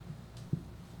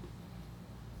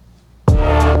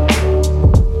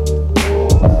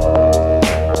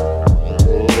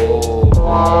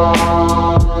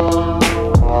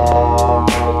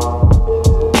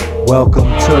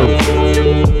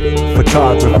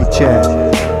Photography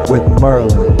Chat with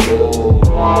Merlin.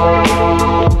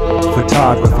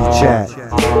 Photography Chat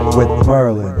with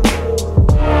Merlin.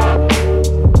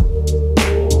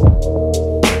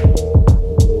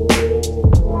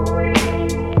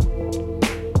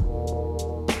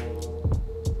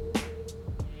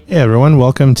 Hey everyone,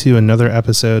 welcome to another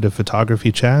episode of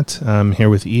Photography Chat. I'm here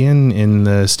with Ian in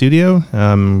the studio.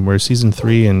 We're season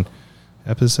 3 and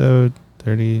episode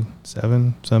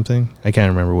 37 something. I can't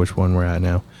remember which one we're at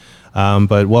now.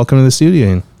 But welcome to the studio,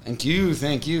 Ian. Thank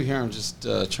you. Here I'm just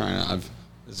trying to.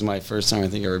 This is my first time I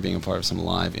think ever being a part of some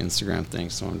live Instagram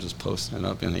thing, so I'm just posting it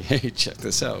up and like, hey, check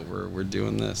this out. We're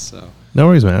doing this. So no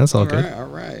worries, man. That's all good. All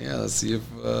right. Yeah, let's see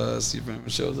if anyone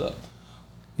shows up.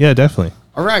 Yeah, definitely.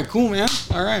 All right, cool, man.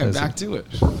 All right, back to it.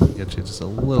 Get you just a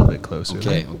little bit closer.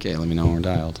 Okay. Let me know when we're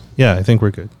dialed. Yeah, I think we're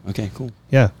good. Okay, cool.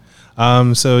 Yeah.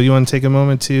 So you want to take a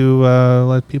moment to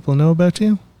let people know about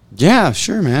you? Yeah,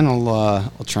 sure, man. I'll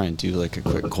try and do like a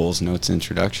quick Coles Notes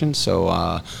introduction.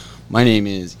 So, my name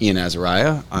is Ian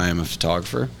Azariah. I'm a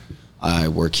photographer. I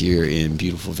work here in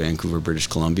beautiful Vancouver, British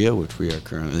Columbia, which we are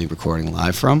currently recording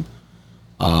live from.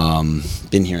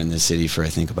 Been here in this city for I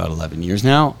think about 11 years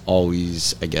now.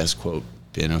 Always, I guess, quote,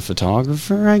 been a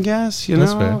photographer, I guess, you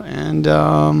That's know. fair.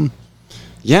 And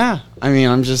yeah, I mean,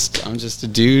 I'm just a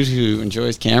dude who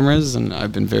enjoys cameras, and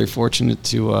I've been very fortunate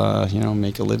to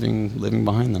make a living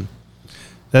behind them.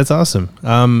 That's awesome.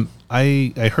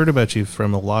 I heard about you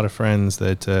from a lot of friends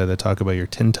that talk about your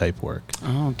tintype work.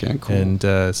 Oh, okay, cool. And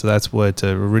so that's what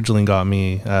originally got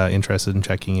me interested in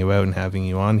checking you out and having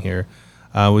you on here.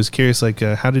 I was curious,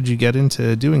 how did you get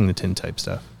into doing the tintype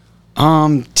stuff?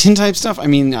 Tintype stuff. I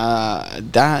mean,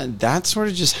 that sort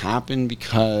of just happened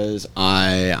because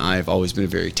I've always been a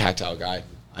very tactile guy.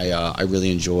 I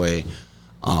really enjoy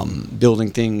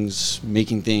building things,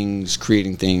 making things,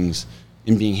 creating things,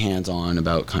 and being hands-on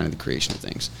about kind of the creation of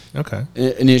things. Okay.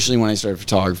 Initially, when I started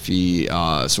photography,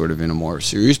 sort of in a more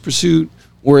serious pursuit,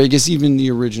 or I guess even the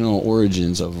original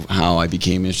origins of how I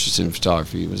became interested in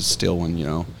photography was still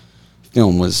when,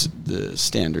 film was the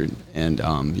standard, and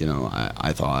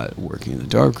I thought working in the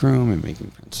darkroom and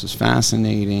making prints was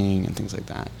fascinating and things like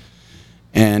that.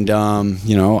 And I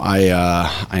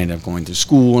ended up going to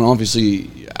school, and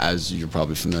obviously, as you're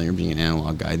probably familiar, being an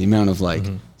analog guy, the amount of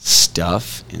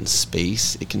stuff and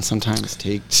space it can sometimes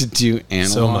take to do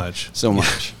analog. So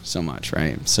much,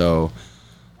 right? So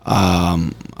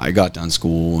I got done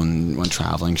school and went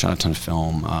traveling, shot a ton of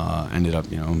film, ended up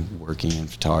working in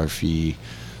photography,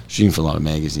 shooting for a lot of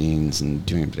magazines and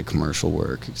doing a bit of commercial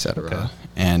work, etc. Okay.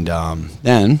 And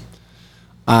then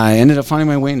I ended up finding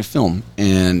my way into film.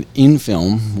 And in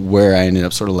film, where I ended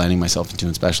up sort of landing myself into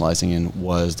and specializing in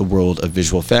was the world of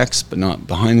visual effects, but not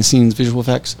behind-the-scenes visual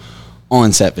effects,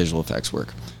 on-set visual effects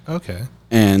work. Okay.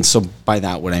 And so by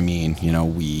that, what I mean,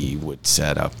 we would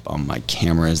set up like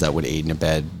cameras that would aid and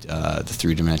abet the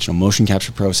three-dimensional motion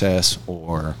capture process,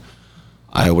 or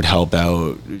I would help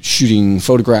out shooting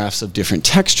photographs of different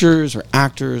textures or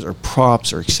actors or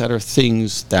props or et cetera,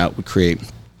 things that would create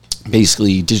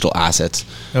basically digital assets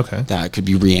that could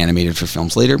be reanimated for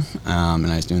films later. And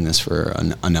I was doing this for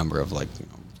a number of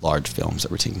large films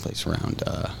that were taking place around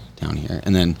down here.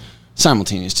 And then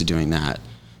simultaneous to doing that,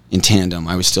 in tandem,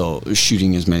 I was still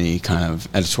shooting as many kind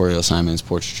of editorial assignments,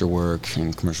 portraiture work,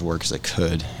 and commercial work as I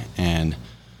could. And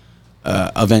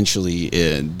eventually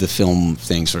the film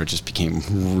thing sort of just became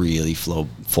really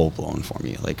full-blown for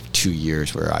me, 2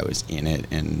 years where I was in it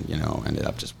and, ended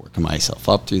up just working myself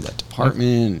up through that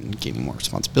department and gaining more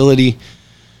responsibility.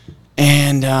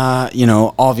 And,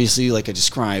 obviously, like I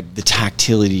described, the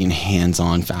tactility and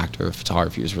hands-on factor of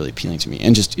photography was really appealing to me,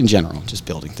 and just in general, just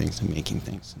building things and making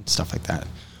things and stuff like that.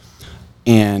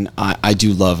 And I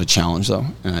do love a challenge, though,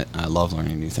 and I love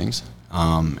learning new things.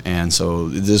 And so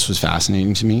this was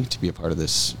fascinating to me to be a part of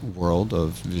this world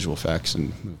of visual effects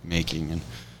and making, and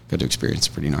got to experience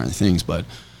pretty gnarly things. But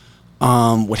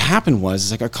what happened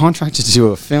was I got contracted to do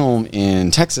a film in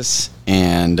Texas,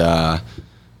 and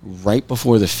right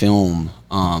before the film,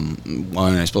 when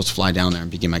I was supposed to fly down there and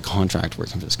begin my contract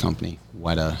working for this company,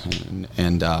 Weta,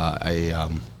 and I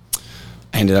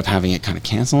ended up having it kind of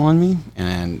cancel on me.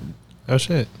 And oh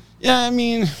shit. Yeah, I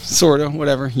mean, sort of,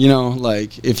 whatever.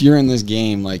 If you're in this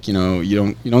game, you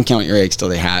don't count your eggs till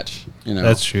they hatch.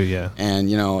 That's true, yeah.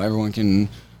 And everyone can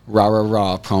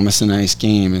rah promise a nice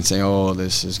game and say, oh,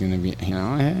 this is gonna be,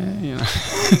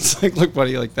 it's like, look,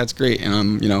 buddy, that's great, and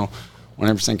I'm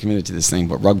 100% committed to this thing,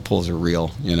 but rug pulls are real.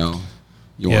 You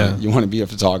want to be a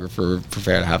photographer,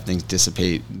 prepare to have things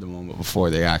dissipate the moment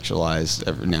before they actualize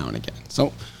every now and again.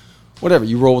 So whatever,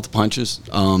 you roll with the punches.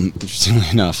 Interestingly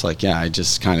enough, I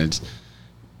just kind of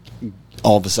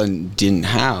all of a sudden didn't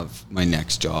have my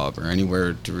next job or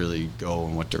anywhere to really go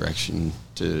and what direction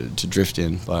to drift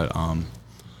in. But,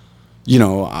 you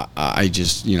know, I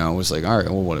just, you know, was like, all right,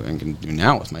 well, what am I going to do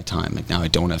now with my time? Like, now I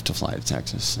don't have to fly to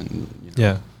Texas, and, you know,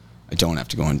 Yeah. I don't have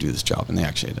to go and do this job. And they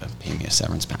actually had to pay me a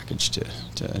severance package to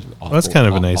Well, that's kind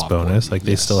of a nice offboard bonus. me. Like,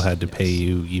 they Yes, still had to pay yes.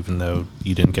 you, even though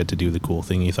you didn't get to do the cool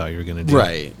thing you thought you were going to do.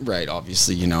 Right.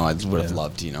 Obviously, you know, I would have Yeah.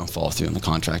 loved to, you know, follow through on the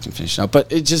contract and finish it up. But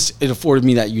it afforded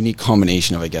me that unique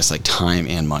combination of, I guess, like time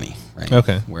and money, right?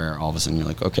 Okay. Where all of a sudden you're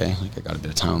like, okay, like I got a bit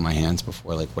of time on my hands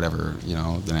before like whatever, you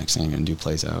know, the next thing I'm going to do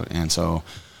plays out. And so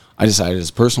I decided as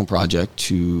a personal project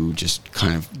to just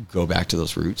kind of go back to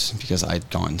those roots because I'd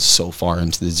gone so far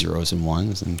into the zeros and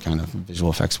ones and kind of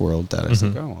visual effects world that I was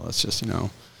like, oh, well, let's just, you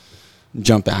know,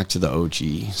 jump back to the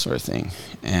OG sort of thing.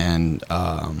 And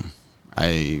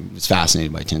I was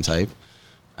fascinated by tintype.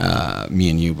 Me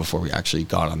and you, before we actually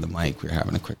got on the mic, we were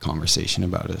having a quick conversation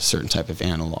about a certain type of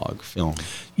analog film.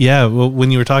 Yeah, well,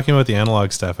 when you were talking about the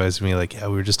analog stuff, I was gonna be like, yeah,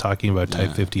 we were just talking about Type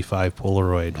Yeah. 55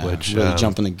 Polaroid, Yeah, which really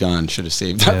jumping the gun. Should have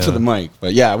saved that for yeah. the mic.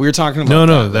 But yeah, we were talking about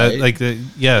no, that, that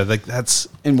right? like that's.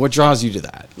 And what draws you to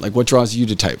that? Like, what draws you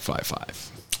to Type 55?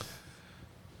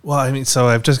 Well, I mean, so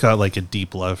I've just got like a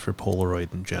deep love for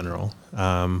Polaroid in general,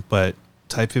 but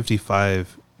Type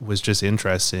 55 was just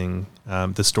interesting.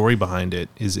 The story behind it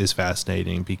is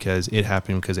fascinating because it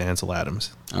happened because Ansel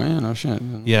Adams. Oh yeah, no shit.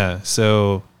 Yeah,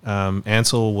 so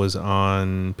Ansel was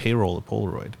on payroll at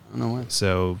Polaroid. No way.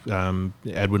 So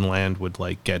Edwin Land would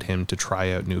like get him to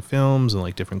try out new films and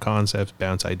like different concepts,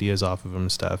 bounce ideas off of him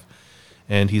and stuff.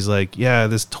 And he's like, yeah,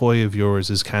 this toy of yours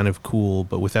is kind of cool,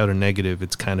 but without a negative,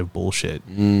 it's kind of bullshit.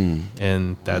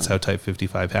 And that's how Type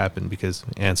 55 happened because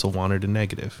Ansel wanted a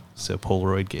negative. So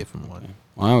Polaroid gave him one.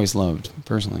 Well, I always loved,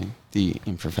 personally, the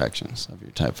imperfections of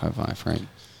your Type 55, right?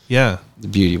 Yeah. The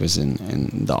beauty was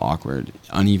in the awkward,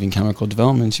 uneven chemical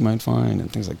developments you might find and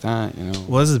things like that, you know.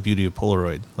 Well, this is the beauty of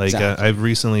Polaroid. Like, Exactly. I've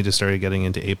recently just started getting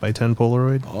into 8x10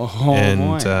 Polaroid. Oh, And,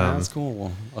 boy, that's cool.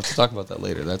 Well, let's talk about that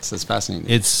later. That's fascinating.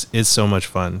 It's so much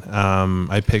fun.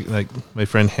 I picked, like, my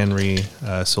friend Henry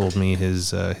sold me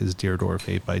his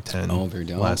Deerdorf 8x10 very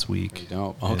dope. last week. Very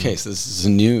dope. And- Okay, so this is a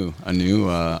new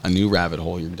rabbit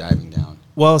hole you're diving down.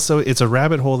 Well, so it's a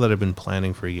rabbit hole that I've been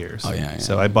planning for years. Oh, yeah.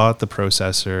 So I bought the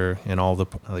processor and all the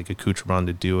like accoutrement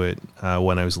to do it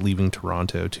when I was leaving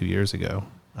Toronto 2 years ago,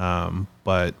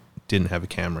 but didn't have a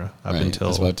camera up Right. until I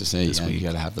was about to say, this yeah, you week.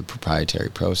 got to have the proprietary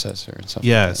processor and stuff.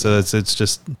 Yeah, like that. so it's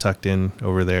just tucked in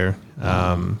over there,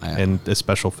 I- and the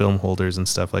special film holders and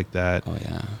stuff like that. Oh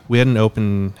yeah. We had an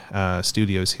open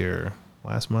studios here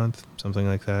last month, something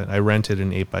like that. I rented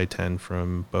an 8x10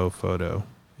 from Beau Photo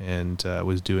and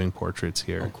was doing portraits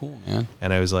here. Oh, cool, man.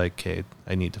 And I was like, okay,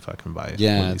 I need to fucking buy one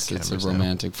Yeah, of it's these a cameras now.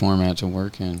 romantic format to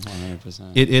work in,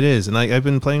 100%. It is, and I've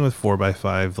been playing with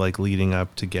 4x5 like leading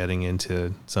up to getting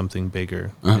into something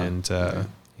bigger, and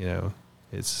you know,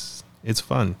 it's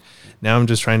fun. Now I'm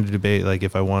just trying to debate like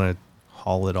if I want to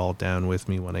haul it all down with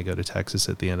me when I go to Texas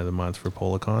at the end of the month for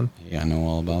Polacon. Yeah, I know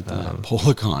all about that.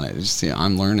 Polacon,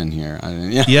 I'm learning here.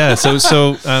 Yeah,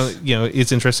 so you know,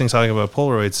 it's interesting talking about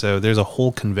Polaroid. So there's a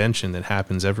whole convention that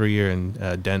happens every year in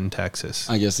Denton, Texas.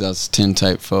 I guess that's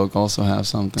tintype folk also have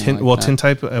something.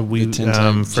 Tintype, we The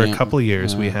Tintype for a jam- couple of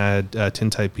years we yeah. had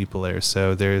Tintype people there.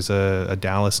 So there's a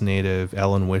Dallas native,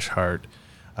 Ellen Wishart,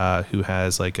 who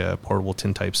has like a portable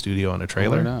Tintype studio on a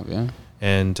trailer. Up, yeah.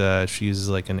 And she uses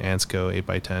like an Ansco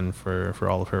 8x10 for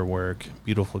all of her work.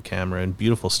 Beautiful camera and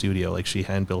beautiful studio. Like she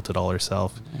hand built it all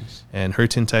herself. Nice. And her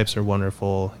tintypes are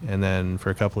wonderful. And then for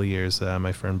a couple of years,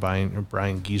 my friend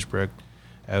Brian Giesbrecht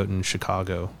out in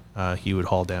Chicago, he would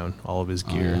haul down all of his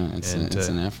gear. Oh, yeah. It's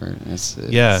an effort.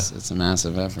 It's a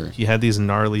massive effort. He had these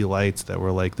gnarly lights that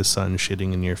were like the sun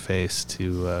shitting in your face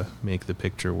to make the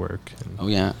picture work. And Oh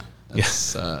yeah,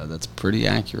 that's pretty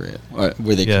accurate. Were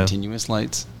they Yeah. continuous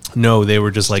lights? no, they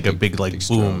were just like a big- big like big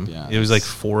boom. strobe, yeah, It was like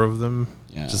that's- 4 of them.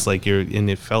 Yeah. Just like and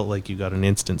it felt like you got an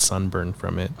instant sunburn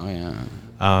from it. Oh yeah.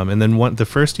 And then the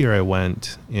first year I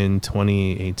went in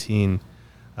 2018,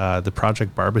 the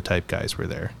Project Barbatype guys were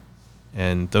there,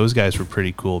 and those guys were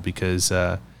pretty cool because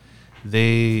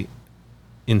they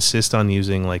insist on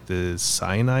using like the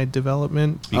cyanide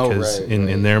development because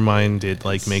in their mind it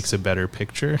like makes a better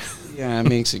picture. Yeah, it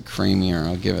makes it creamier.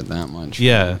 I'll give it that much.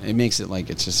 Yeah. It makes it like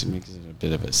it makes it a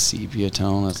bit of a sepia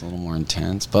tone that's a little more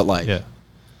intense, but like Yeah.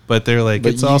 but they're like,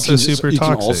 But it's you also can just- super it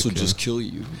toxic. can also and- just kill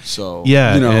you. So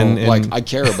Yeah, you know, and- like I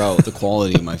care about the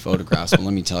quality of my photographs, but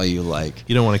let me tell you, like,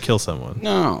 you don't want to kill someone.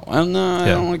 no, I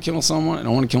Yeah. don't want to kill someone. I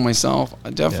don't want to kill myself. I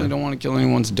definitely Yeah. don't want to kill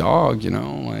anyone's dog. You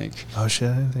know, like Oh shit!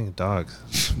 I didn't think of dogs.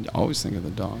 I always think of the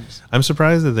dogs. I'm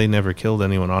surprised that they never killed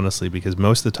anyone, honestly, because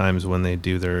most of the times when they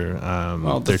do their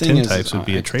the their thing is, tintypes would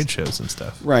be I- at trade shows and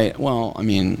stuff. Right. Well, I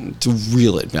mean, to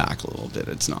reel it back a little bit,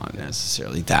 it's not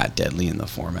necessarily that deadly in the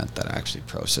format that actually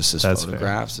processes That's fair.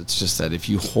 photographs. It's just that if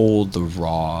you hold the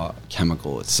raw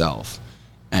chemical itself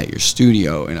at your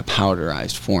studio in a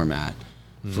powderized format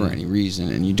for Mm-hmm. any reason,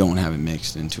 and you don't have it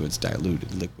mixed into its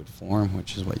diluted liquid form,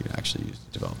 which is what you actually use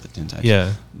to develop the tintypes,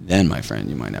 Yeah. then, my friend,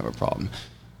 you might have a problem.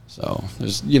 So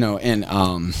there's, you know, and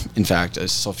in fact,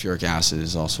 sulfuric acid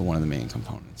is also one of the main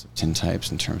components of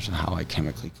tintypes in terms of how I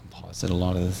chemically composite a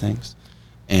lot of the things.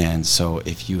 And so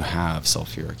if you have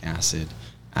sulfuric acid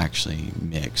actually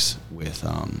mix with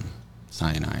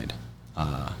cyanide,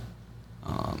 I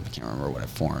can't remember what it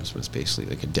forms, but it's basically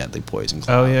like a deadly poison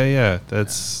cloud. Oh yeah.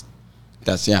 That's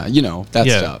You know, that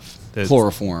Yeah, stuff. that's-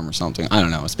 Chloroform or something. I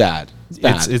don't know. It's bad. It's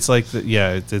bad. it's like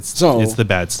it's So, it's the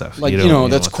bad stuff. Like, don't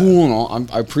that's want cool and all.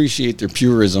 I appreciate their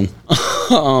purism,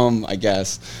 I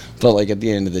guess. But, like, at the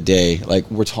end of the day, like,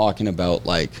 we're talking about,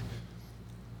 like,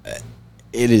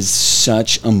 it is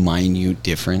such a minute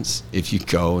difference if you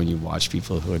go and you watch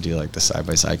people who do, like, the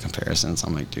side-by-side comparisons.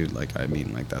 I'm like, dude, like, I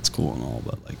mean, like, that's cool and all,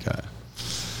 but, like,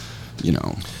 you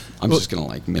know, I'm Well- just going to,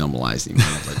 like, minimalize the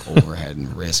amount of, like, overhead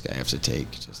and risk I have to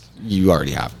take. Just, you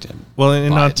already have to. Well, and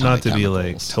buy a not ton of to be like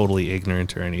chemicals. totally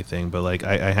ignorant or anything, but like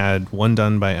I had one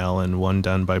done by Ellen, one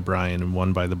done by Brian, and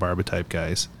one by the Barbatype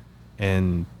guys,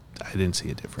 and I didn't see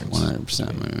a difference.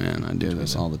 100%, my man. I do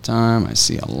this all the time. I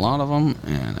see a lot of them,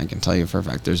 and I can tell you for a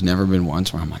fact, there's never been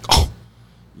once where I'm like, oh,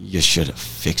 you should have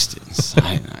fixed it.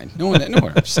 No one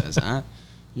ever says that.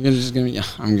 You're just gonna be.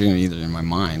 I'm gonna either in my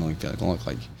mind like look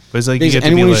like. But it's like you get to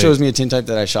anyone be who like, shows me a tintype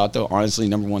that I shot, though, honestly,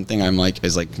 number one thing I'm like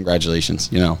is like, congratulations.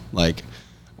 You know, like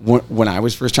when I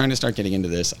was first trying to start getting into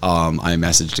this, I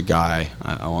messaged a guy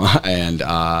and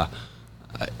I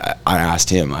asked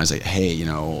him. I was like, hey, you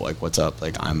know, like, what's up?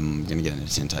 Like, I'm gonna get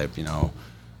into tintype. You know,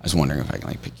 I was wondering if I can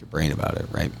like pick your brain about it,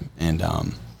 right? And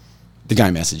the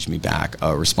guy messaged me back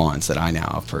a response that I now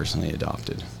have personally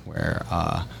adopted, where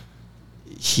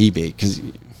because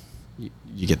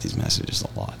you get these messages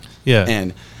a lot, Yeah.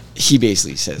 and he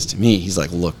basically says to me, he's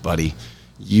like, look, buddy,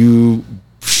 you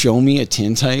show me a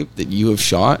tintype that you have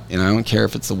shot, and I don't care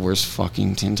if it's the worst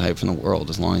fucking tintype in the world,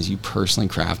 as long as you personally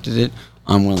crafted it,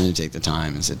 I'm willing to take the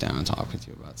time and sit down and talk with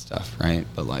you about stuff, right?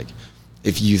 But like,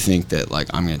 if you think that like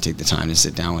I'm going to take the time to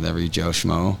sit down with every Joe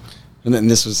Schmo, and then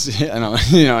this was, you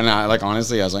know, and I, like,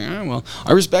 honestly, I was like, oh, well,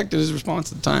 I respected his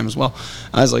response at the time as well.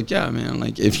 I was like, yeah, man,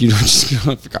 like, if you don't just,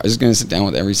 I was going to sit down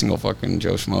with every single fucking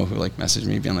Joe Schmo who like messaged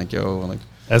me being like, yo, like,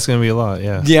 that's gonna be a lot.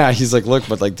 Yeah. yeah, he's like, look,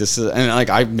 but like this is, and like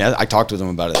I talked with him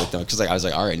about it, like, because like I was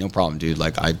like, all right, no problem, dude.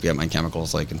 Like I get my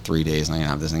chemicals like in 3 days, and I can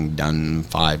have this thing done in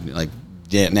 5. Like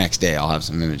next day, I'll have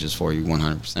some images for you,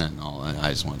 100%. And all. I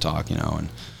just want to talk, you know, and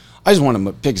I just want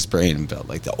to pick his brain about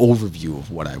like the overview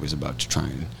of what I was about to try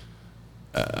and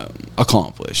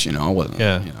accomplish. You know, I wasn't,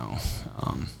 Yeah. you know,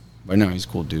 but no, he's a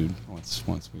cool dude.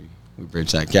 Once we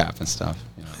bridge that gap and stuff.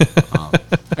 You know.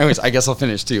 Anyways, I guess I'll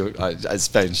finish too.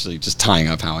 Especially just tying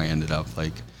up how I ended up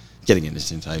like getting into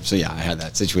tintype. So yeah, I had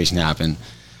that situation happen,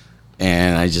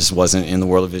 and I just wasn't in the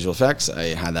world of visual effects.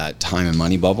 I had that time and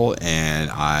money bubble, and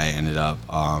I ended up,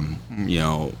 you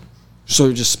know, sort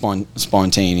of just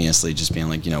spontaneously just being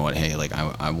like, you know what, hey, like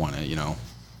I want to, you know,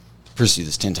 pursue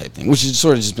this tintype thing, which has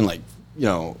sort of just been like, you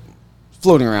know,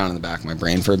 floating around in the back of my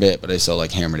brain for a bit, but I still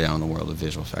like hammered down the world of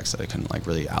visual effects that I couldn't like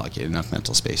really allocate enough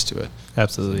mental space to it.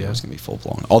 Absolutely. So Yeah. it was gonna be full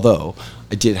blown. Although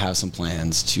I did have some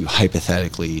plans to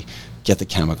hypothetically get the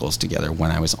chemicals together when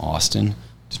I was in Austin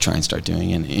to try and start doing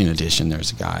it. And in addition,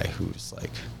 there's a guy who's like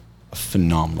a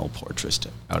phenomenal portraitist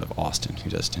out of Austin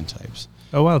who does tintypes.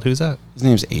 Oh wow, who's that? His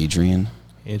name's Adrian.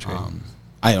 Adrian.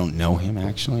 I don't know him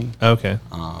actually. Okay.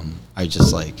 I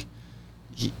just like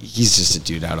he's just a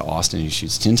dude out of Austin who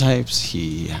shoots tintypes.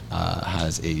 He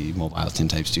has a mobile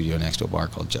tintype studio next to a bar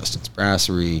called Justin's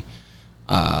Brasserie.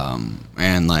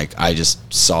 And like I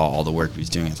just saw all the work he was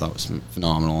doing. I thought it was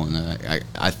phenomenal. And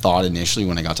I thought initially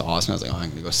when I got to Austin, I was like, oh, I'm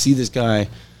gonna go see this guy.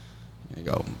 I'm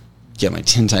gonna go get my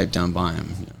tintype done by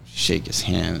him. You know, shake his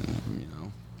hand. And, you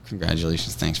know,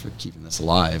 congratulations, thanks for keeping this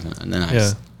alive. And then I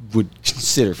just would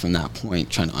consider from that point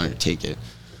trying to undertake it.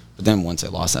 But then once I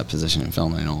lost that position in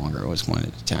film, I no longer always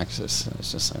wanted to Texas.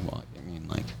 It's just like, well, I mean,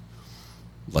 like,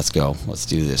 let's go, let's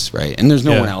do this, right? And there's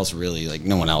no one else really, like,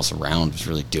 no one else around was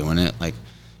really doing it. Like,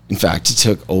 in fact, it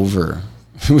took over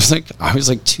It was like I was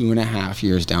like 2.5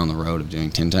 years down the road of doing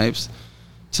tintypes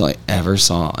till I ever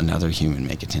saw another human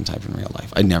make a tintype in real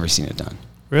life. I'd never seen it done.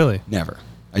 Really? Never.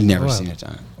 I'd never Wow. seen it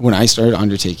done. When I started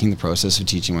undertaking the process of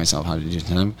teaching myself how to do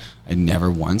tintype, I'd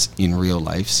never once in real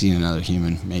life seen another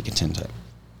human make a tintype.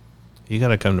 You got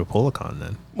to come to Policon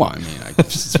then. Well, I mean,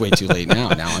 it's way too late now.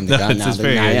 Now I'm the guy. That's Now, just the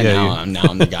very guy good. Yeah, now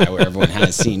I'm the guy where everyone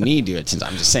has seen me do it. Since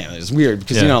I'm just saying, it's weird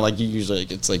because Yeah. you know, like you usually,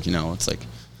 like, it's like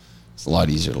it's a lot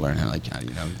easier to learn how to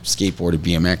skateboard or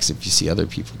BMX if you see other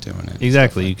people doing it.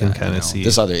 Exactly, Stuff you can that, kinda know. see.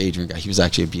 This other Adrian guy. He was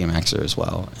actually a BMXer as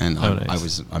well, and Oh,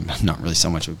 nice. I'm not really so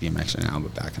much of a BMXer now,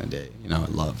 but back in the day, I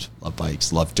loved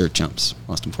bikes, loved dirt jumps,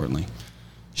 most importantly,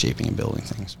 shaping and building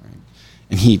things. Right,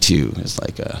 and he too is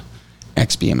like a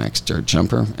ex-BMX dirt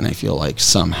jumper, and I feel like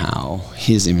somehow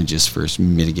his images first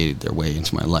mitigated their way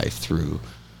into my life through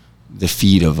the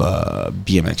feed of a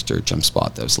BMX dirt jump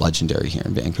spot that was legendary here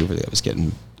in Vancouver that was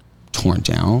getting torn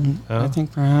down, Oh. I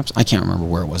think perhaps. I can't remember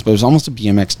where it was, but it was almost a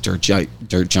BMX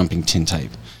dirt jumping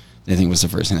tintype. I think was the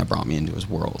first thing that brought me into his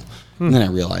world. And then I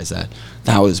realized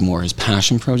that was more his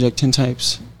passion project,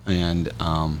 tintypes, and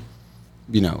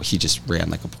he just ran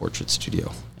like a portrait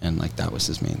studio, and like that was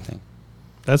his main thing.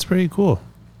 That's pretty cool.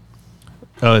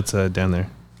 Oh, it's down there.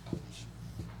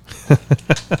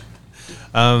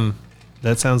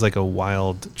 That sounds like a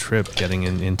wild trip getting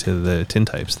into the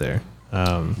tintypes there.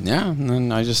 Yeah, and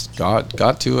then I just got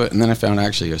to it, and then I found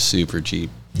actually a super cheap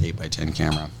 8x10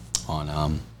 camera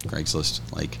on Craigslist,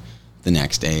 like the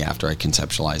next day after I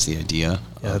conceptualized the idea.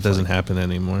 Yeah, that doesn't happen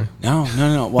anymore.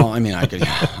 No. Well, I mean, I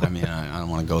don't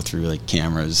want to go through like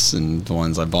cameras and the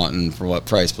ones I bought and for what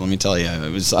price, but let me tell you,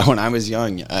 it was when I was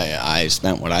young, I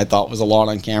spent what I thought was a lot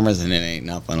on cameras, and it ain't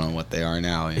nothing on what they are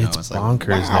now. It's it's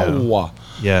bonkers like, now. wow.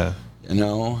 Yeah.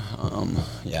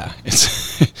 Yeah,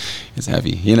 it's it's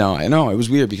heavy. I know it was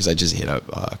weird because I just hit up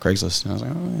Craigslist, and I was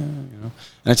like, oh yeah, and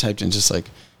I typed in just like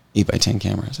 8x10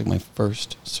 camera. It's like my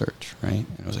first search, right?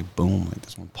 And it was like boom, like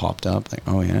this one popped up, like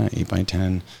oh yeah,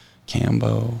 8x10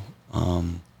 Cambo. Oh,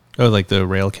 like the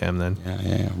rail cam then.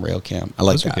 Yeah, rail cam. I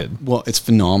like Those are that. good. Well, it's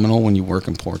phenomenal when you work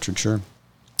in portraiture.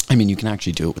 I mean, you can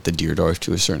actually do it with the Deerdorf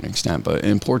to a certain extent, but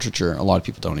in portraiture, a lot of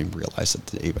people don't even realize that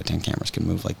the 8x10 cameras can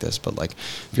move like this. But like,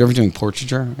 if you're ever doing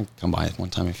portraiture, come by one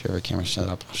time if you have a camera set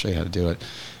up, I'll show you how to do it.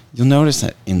 You'll notice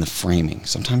that in the framing,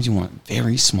 sometimes you want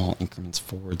very small increments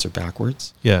forwards or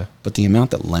backwards. Yeah. But the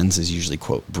amount that lenses usually,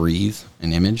 quote, breathe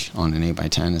an image on an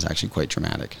 8x10 is actually quite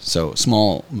dramatic. So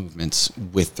small movements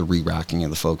with the re-racking of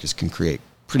the focus can create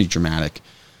pretty dramatic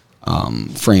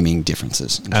framing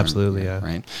differences. Absolutely, yeah.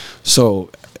 Right? So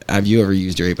have you ever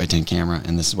used your 8x10 camera,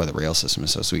 and this is why the rail system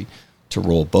is so sweet, to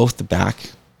roll both the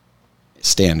back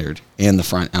standard and the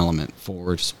front element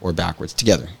forwards or backwards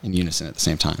together in unison at the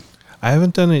same time? I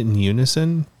haven't done it in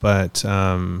unison, but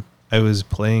I was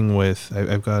playing with,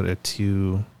 I've got I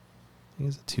think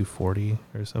it's a 240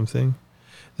 or something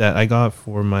that I got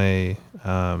for my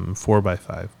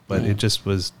 4x5, but it just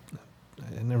was,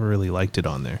 I never really liked it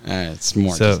on there. It's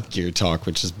more So- just gear talk,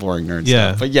 which is boring nerd Yeah.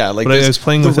 stuff. But yeah, like But I this- was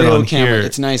playing the with it rail on camera, here.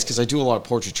 it's nice because I do a lot of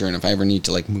portraiture, and if I ever need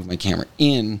to like move my camera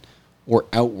in or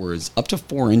outwards up to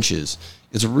 4 inches,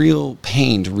 it's a real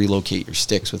pain to relocate your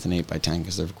sticks with an 8x10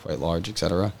 because they're quite large,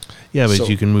 etc. Yeah, but So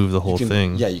you can move the whole you can-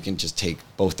 thing. Yeah, you can just take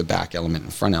both the back element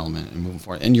and front element and move them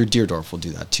forward. And your Deerdorf will do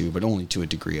that too, but only to a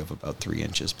degree of about 3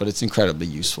 inches. But it's incredibly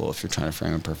useful if you're trying to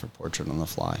frame a perfect portrait on the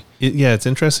fly. It's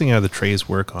interesting how the trays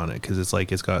work on it because it's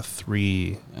like it's got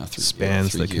three Yeah,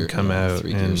 spans that can come out.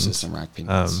 Three gear And system rack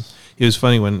pinions. it was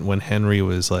funny when Henry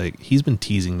was like, he's been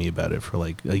teasing me about it for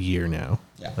like a year now.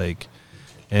 Yeah.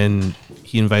 And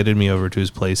he invited me over to his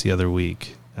place the other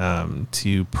week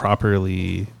to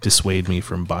properly dissuade me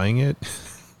from buying it.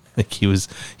 Like he was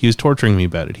torturing me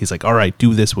about it. He's like, all right,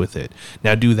 do this with it.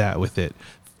 Now do that with it.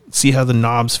 See how the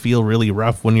knobs feel really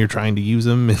rough when you're trying to use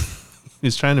them. He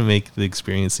was trying to make the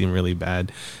experience seem really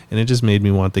bad. And it just made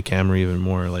me want the camera even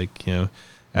more. Like,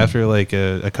 after like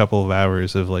a couple of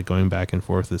hours of like going back and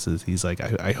forth, he's like,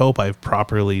 I hope I've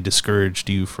properly discouraged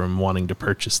you from wanting to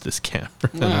purchase this camera.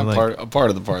 And I'm like, A part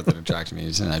of the part that attracted me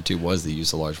to that too was the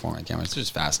use of large format cameras. It's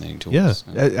just fascinating tools.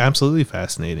 yeah, absolutely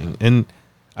fascinating. And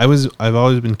I've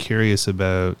always been curious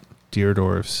about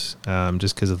Deerdorfs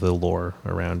just because of the lore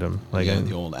around them. Like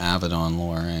the old Avedon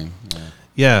lore. Eh?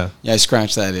 yeah, I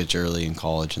scratched that itch early in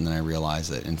college, and then I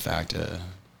realized that in fact a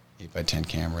 8x10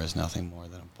 camera is nothing more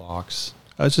than a box.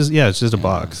 it's just a Yeah,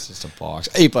 box. It's just a box.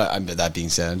 Hey, but that being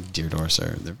said, Deerdorfs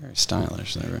they're very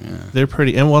stylish. They're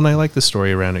pretty, and I like the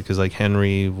story around it because like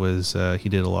Henry was he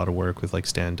did a lot of work with like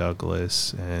Stan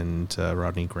Douglas and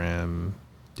Rodney Graham,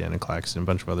 Dan and Claxton, a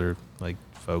bunch of other like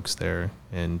folks there,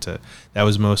 and that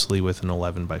was mostly with an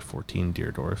 11x14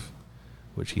 Deerdorf.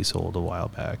 which he sold a while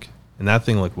back. And that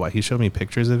thing looked white. He showed me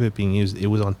pictures of it being used. It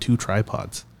was on 2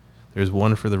 tripods. There's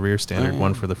one for the rear standard,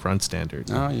 one for the front standard.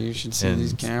 No, you should see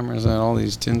these cameras that all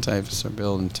these tintypes are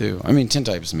building too. I mean,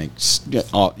 tintypes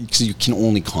because you can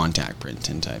only contact print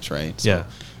tintypes, right? So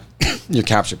your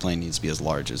capture plane needs to be as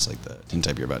large as like the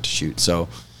tintype you're about to shoot. So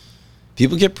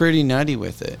people get pretty nutty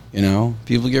with it, you know.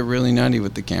 People get really nutty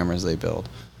with the cameras they build.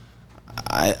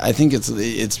 I think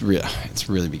it's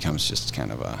really becomes just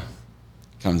kind of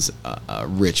a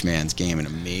rich man's game in a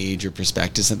major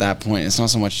prospectus at that point. It's not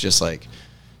so much just like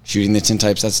shooting the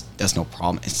tintypes, that's no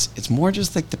problem. It's more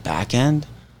just like the back end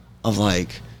of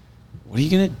like, what are you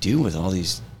gonna do with all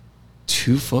these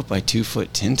 2 foot by 2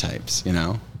 foot tintypes? You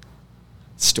know,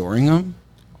 storing them.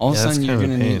 All of a sudden you're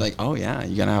gonna need like, oh yeah,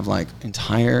 you gotta have like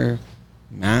entire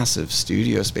massive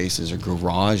studio spaces or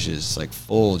garages like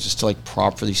full just to like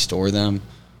properly store them.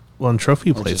 Well, and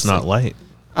trophy plate's not light.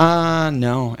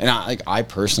 No, and I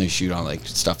personally shoot on like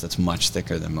stuff that's much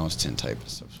thicker than most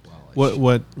tintypes as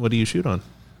well. What do you shoot on?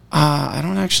 I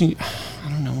don't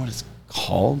know what it's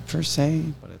called per se,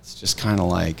 but it's just kind of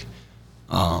like,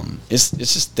 it's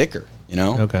just thicker, you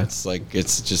know? Okay.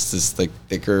 It's just this like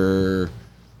thicker,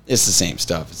 it's the same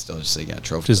stuff. It's still just like,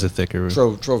 trophy. Just a thicker.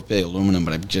 Trophy plate aluminum,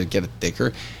 but I just get it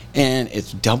thicker. And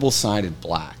it's double-sided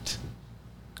blacked.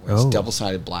 It's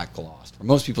double-sided black gloss.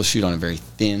 Most people shoot on a very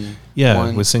thin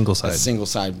one. With single side. A single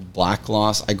side black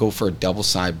gloss. I go for a double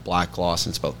side black gloss,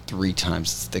 and it's about 3 times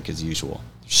as thick as usual.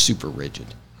 They're super rigid.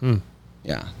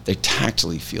 Yeah, they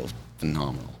tactily feel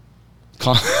phenomenal.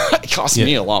 It costs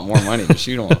me a lot more money to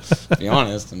shoot them, to be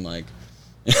honest. And like,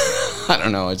 I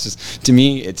don't know. It's just, to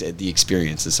me, the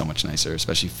experience is so much nicer,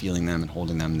 especially feeling them and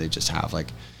holding them. They just have like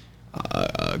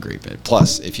a great bit.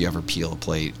 Plus, if you ever peel a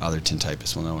plate, other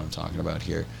tintypists will know what I'm talking about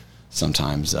here.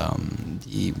 Sometimes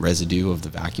the residue of the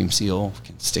vacuum seal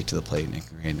can stick to the plate and it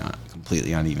can create a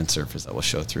completely uneven surface that will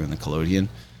show through in the collodion.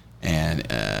 And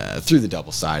through the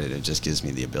double-sided, it just gives me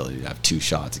the ability to have 2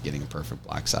 shots of getting a perfect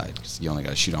black side because you only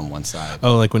got to shoot on one side.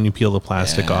 Oh, like when you peel the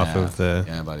plastic off of the...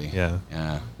 Yeah, buddy. Yeah.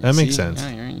 That makes sense.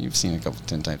 Yeah, you've seen a couple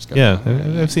tintypes go. Yeah,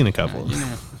 I've seen a couple.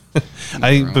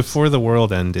 Before the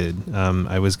world ended,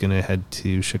 I was going to head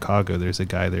to Chicago. There's a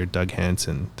guy there, Doug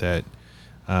Hansen, that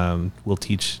will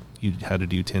teach you how to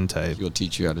do tintype. He'll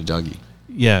teach you how to Dougie.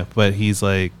 Yeah, but he's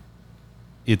like,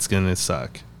 it's going to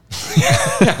suck.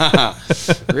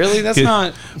 Really? That's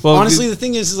not... Well, honestly, the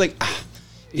thing is like...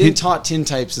 Getting taught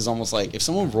tintypes is almost like if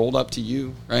someone rolled up to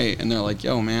you, right, and they're like,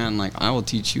 yo, man, like, I will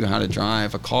teach you how to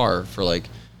drive a car for like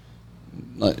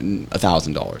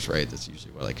 $1,000, right? That's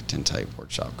usually what like a tintype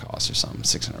workshop costs or something,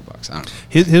 $600. I don't know.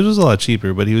 His was a lot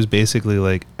cheaper, but he was basically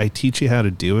like, I teach you how to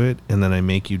do it, and then I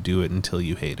make you do it until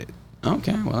you hate it.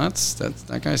 Okay, well,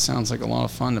 that guy sounds like a lot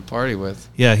of fun to party with.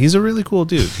 Yeah, he's a really cool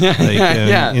dude.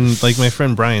 And like my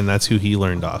friend Brian, that's who he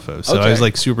learned off of. So I was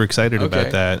like super excited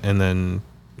about that, and then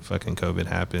fucking COVID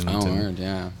happened.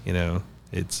 You know,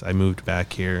 I moved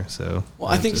back here, so. Well,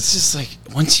 I think it's just like,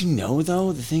 once you know,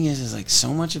 though, the thing is like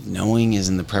so much of knowing is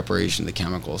in the preparation of the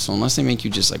chemicals. So unless they make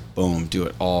you just like, boom, do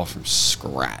it all from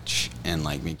scratch and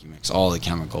like make you mix all the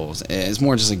chemicals, it's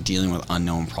more just like dealing with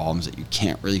unknown problems that you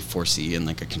can't really foresee in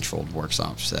like a controlled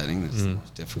workshop setting. That's the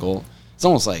most difficult. It's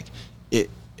almost like,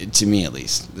 to me at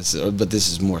least, this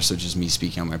is more so just me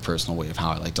speaking on my personal way of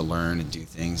how I like to learn and do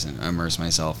things and immerse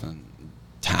myself in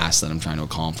tasks that I'm trying to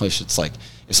accomplish. It's like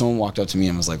if someone walked up to me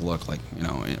and was like, look, like, you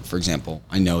know, for example,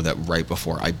 I know that right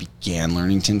before I began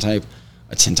learning tintype,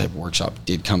 a tintype workshop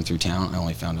did come through town. I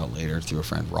only found out later through a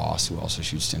friend, Ross, who also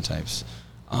shoots tintypes.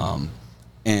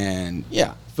 And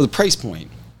yeah, for the price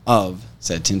point of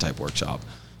said tintype workshop,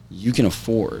 you can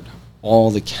afford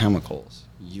all the chemicals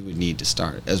you would need to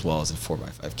start, as well as a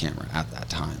 4x5 camera at that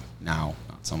time. Now,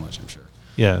 not so much, I'm sure.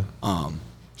 Yeah.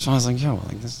 So I was like, yo,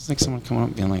 like this is like someone coming up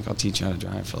and being like, I'll teach you how to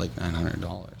drive for like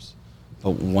 $900.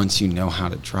 But once you know how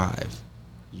to drive,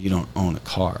 you don't own a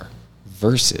car.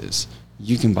 Versus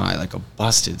you can buy like a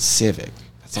busted Civic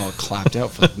that's all clapped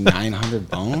out for like 900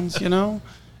 bones, you know?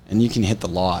 And you can hit the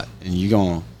lot and you're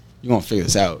gonna figure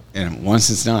this out. And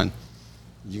once it's done,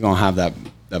 you're gonna have that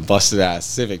busted ass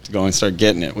Civic to go and start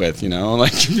getting it with, you know?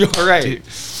 Like, you're all right. Dude,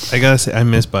 I gotta say, I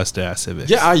miss busted ass Civics.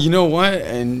 Yeah, you know what?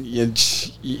 And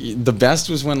the best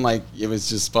was when like it was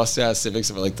just busted ass Civics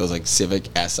that were like those like Civic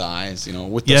SIs, you know,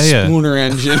 with the spooner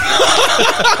engine.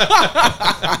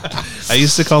 I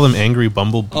used to call them angry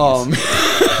bumblebees.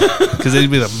 Because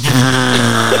they'd be like.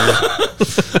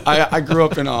 I grew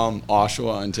up in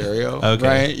Oshawa, Ontario. Okay.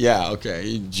 Right? Yeah.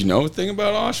 Okay. Did you know a thing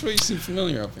about Oshawa? You seem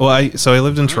familiar up here. Well, so I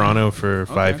lived in Toronto for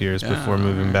 5 5 years Yeah, before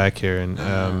moving alright. back here, and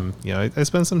I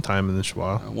spent some time in the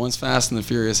Schwa. Once Fast and the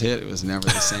Furious hit, it was never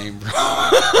the same, bro.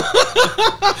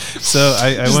 So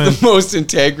I Just went. the most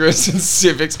Integras and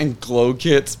Civics and glow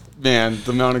kits. Man,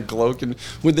 the amount of glow kit.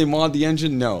 Would they mod the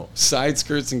engine? No. Side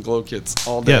skirts and glow kits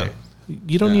all day. Yeah,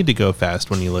 you don't Yeah. need to go fast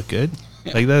when you look good.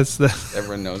 Yeah. Like that's the.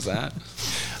 Everyone knows that.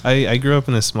 I grew up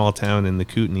in a small town in the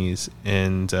Kootenays,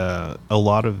 and a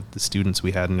lot of the students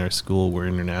we had in our school were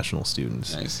international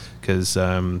students. Nice. Because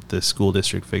the school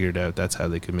district figured out that's how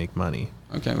they could make money.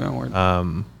 Okay, well,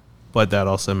 word. But that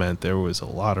also meant there was a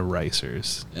lot of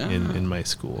ricers Yeah. in my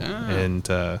school, Yeah.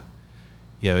 and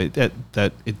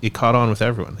it caught on with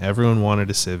everyone. Everyone wanted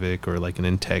a Civic or like an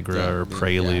Integra Yeah, or yeah.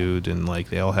 Prelude, and like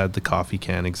they all had the coffee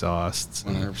can exhausts,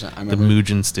 and 100%. I the remember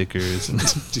Mugen stickers. And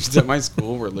dudes at my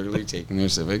school were literally taking their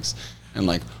Civics and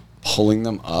like pulling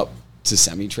them up to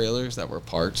semi trailers that were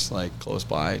parked like close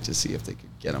by to see if they could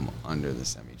get them under the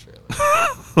semi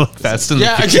trailer. Fast and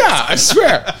Yeah, yeah, I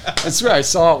swear. I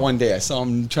saw it one day. I saw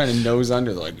them trying to nose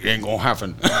under. They're like, it ain't gonna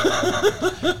happen.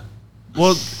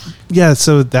 Well, yeah,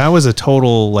 so that was a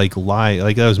total like lie.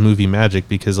 Like that was movie magic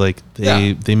because like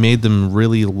they made them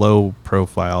really low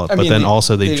profile, but then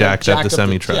also they jacked up the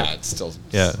semi truck. Yeah, it's still.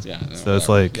 Yeah. So it's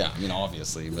like- Yeah, I mean,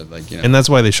 obviously, but like, you know. And that's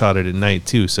why they shot it at night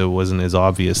too, so it wasn't as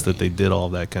obvious that they did all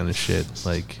that kind of shit.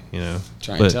 Like,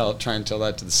 Try but- and tell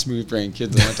that to the smooth brain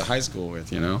kids I went to high school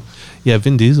with, Yeah,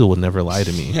 Vin Diesel would never lie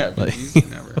to me. Yeah, Like,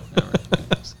 never.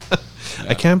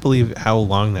 I can't believe how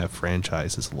long that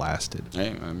franchise has lasted.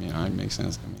 Hey, I mean, it makes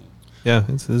sense to me. Yeah,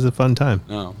 it's a fun time.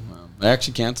 No, I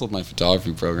actually canceled my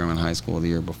photography program in high school the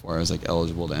year before I was like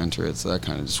eligible to enter it, so that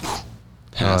kind of just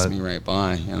passed me right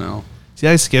by, See,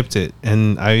 I skipped it,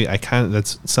 and I kind of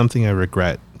that's something I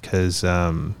regret because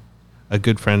a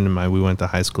good friend of mine, we went to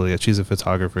high school together. She's a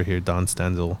photographer here, Dawn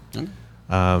Stenzel.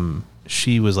 Okay.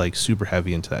 She was like super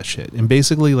heavy into that shit, and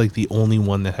basically like the only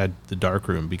one that had the dark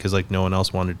room because like no one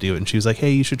else wanted to do it. And she was like,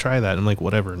 "Hey, you should try that." I'm like,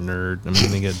 "Whatever, nerd. I'm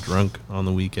gonna get drunk on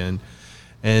the weekend."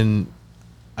 And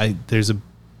there's a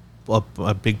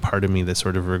big part of me that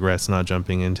sort of regrets not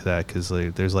jumping into that because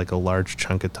like, there's like a large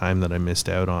chunk of time that I missed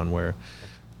out on where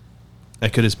I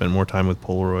could have spent more time with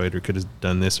Polaroid or could have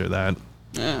done this or that.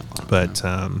 Yeah. But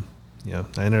I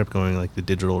ended up going like the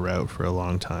digital route for a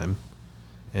long time,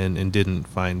 and didn't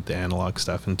find the analog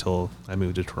stuff until I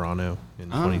moved to Toronto in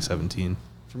 2017.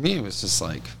 For me, it was just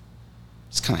like,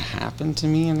 just kind of happened to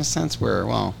me in a sense where,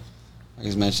 well, like I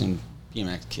was mentioning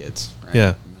BMX kids, right?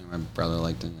 Yeah. Me and my brother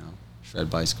liked to, shred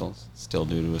bicycles, still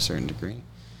do to a certain degree.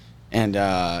 And,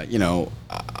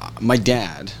 my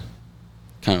dad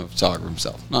kind of photographed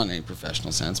himself, not in any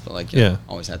professional sense, but like,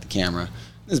 always had the camera.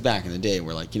 This is back in the day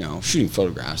where like, shooting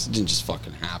photographs, it didn't just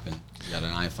fucking happen. You got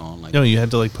an iPhone. Like, No, you had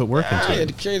to like put work I into had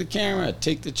to it. carry the camera,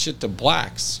 take the shit to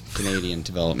Black's Canadian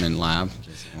Development Lab.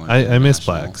 I miss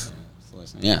Black's.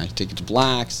 Yeah, I take it to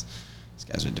Black's. These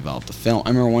guys would develop the film. I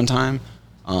remember one time,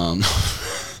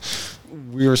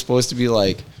 we were supposed to be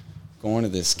like going to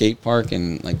the skate park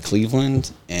in like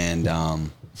Cleveland, and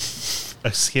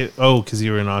because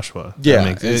you were in Oshawa.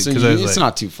 it's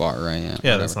not too far, right?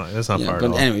 Yeah, whatever. that's not far at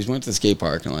But all. anyways, we went to the skate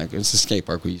park, and like it's a skate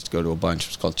park we used to go to a bunch. It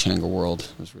was called Changa World.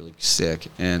 It was really sick.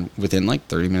 And within like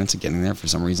 30 minutes of getting there, for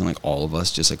some reason, like all of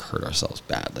us just like hurt ourselves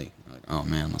badly. We're like, oh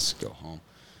man, let's go home.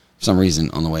 For some reason,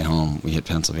 on the way home, we hit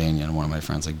Pennsylvania, and one of my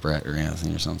friends, like Brett or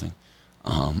Anthony or something,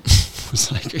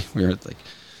 was like, we were at like,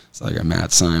 it's like a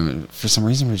Matt Simon. For some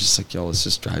reason, we were just like, yo, let's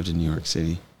just drive to New York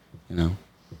City,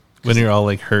 When you're all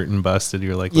like hurt and busted,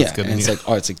 you're like, let's yeah, go to and New it's York.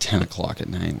 like, it's like 10 o'clock at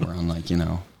night. We're on like,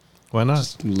 Why not?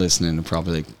 just listening to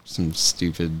probably like some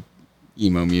stupid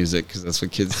emo music because that's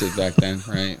what kids did back then,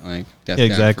 right? Like Death Yeah, Cab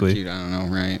for exactly. Cutie, I don't know,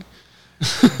 right?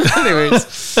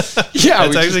 Anyways, yeah,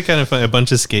 It's actually kind of fun. A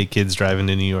bunch of skate kids driving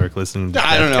to New York listening to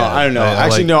I don't Death know. Cab. I don't know. I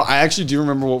Actually, like- no. I actually do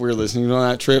remember what we were listening to on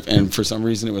that trip, and for some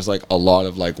reason, it was like a lot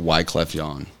of like Wyclef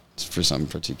Jean. For some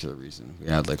particular reason, we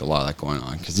had like a lot of that going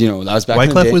on because that was back. in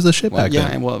the Wyclef day. was the shit Well, back yeah,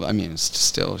 then. well, I mean, it's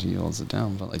still he holds it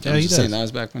down, but like Yeah, I'm he just saying does. that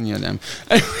was back when you had them.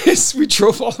 Anyways, we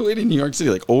drove all the way to New York City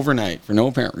like overnight for no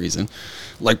apparent reason,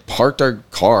 like parked our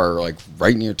car like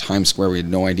right near Times Square. We had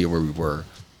no idea where we were.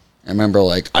 I remember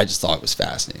like I just thought it was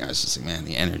fascinating. I was just like, man,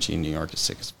 the energy in New York is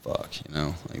sick as fuck,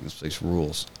 like this place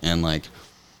rules, and like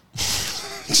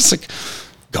just like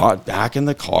got back in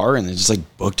the car and then just like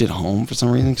booked it home for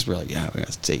some reason because we're like, yeah, we got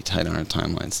to stay tight on our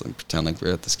timelines, so pretend like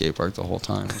we're at the skate park the whole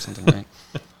time or something, right?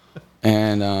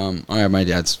 And I had my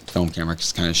dad's film camera,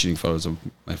 just kind of shooting photos of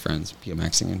my friends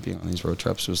BMXing and being on these road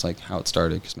trips. It was like how it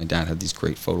started because my dad had these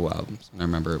great photo albums, and I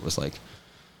remember it was like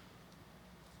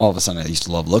all of a sudden I used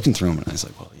to love looking through them, and I was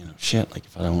like, well, shit, like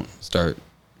if I don't start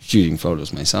shooting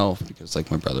photos myself because like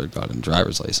my brother got a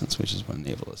driver's license, which is what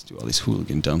enabled us to do all these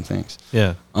hooligan dumb things.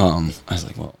 Yeah. I was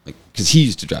like, well, like, because he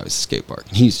used to drive a skate park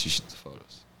and he used to shoot the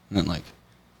photos, and then like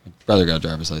my brother got a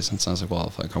driver's license. And I was like, well,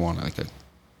 if like I want like a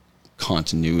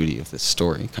continuity of this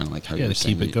story, kind of like how you were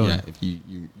saying, keep it going. yeah, if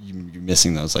you're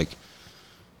missing those like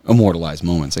immortalized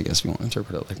moments, I guess if you want to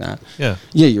interpret it like that. Yeah.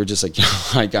 Yeah, you're just like,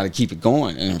 I got to keep it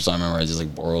going. And so I remember I just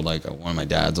like borrowed like one of my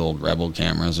dad's old Rebel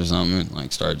cameras or something, and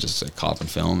like started just like copping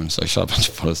film. And so I shot a bunch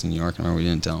of photos in New York. I remember we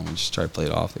didn't tell him. We just tried to play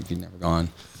it off like he'd never gone.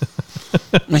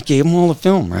 And I gave him all the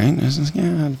film, right? And I was like,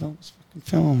 yeah, I developed this fucking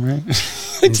film, right?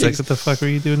 He's like, what the fuck are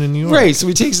you doing in New York? Right, so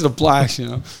he takes it to blacks, you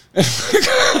know.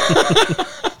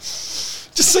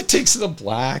 Just like takes it to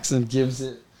blacks and gives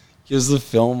the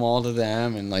film all to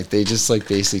them, and like they just like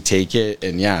basically take it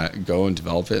and go and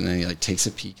develop it, and then he like takes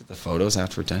a peek at the photos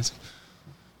after it dies.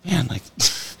 Man, like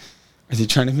are they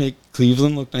trying to make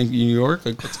Cleveland look like New York?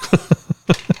 Like what's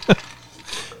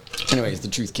Anyways, the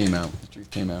truth came out.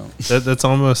 That's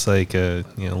almost like a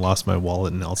lost my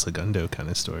wallet in El Segundo kind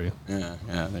of story. Yeah,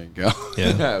 there you go.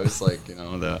 Yeah. It was like,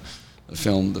 the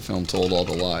film told all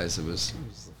the lies. It was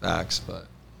the facts, but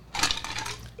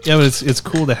yeah, but it's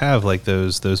cool to have like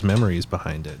those memories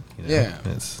behind it. Yeah,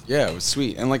 it was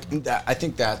sweet, and like I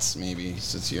think that's maybe,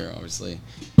 since you're obviously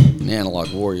an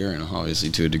analog warrior, and obviously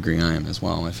to a degree I am as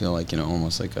well. I feel like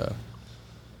almost like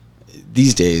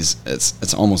these days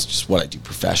it's almost just what I do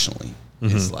professionally.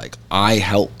 Mm-hmm. It's like I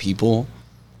help people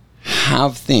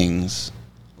have things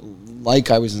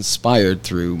like I was inspired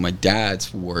through my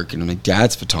dad's work and my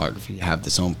dad's photography, have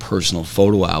this own personal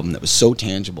photo album that was so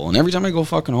tangible. And every time I go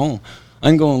fucking home, I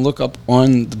can go and look up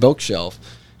on the bookshelf,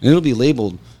 and it'll be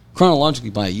labeled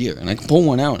chronologically by a year. And I can pull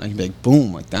one out, and I can be like,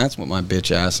 boom, like that's what my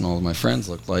bitch ass and all of my friends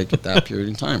looked like at that period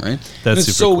in time, right? That's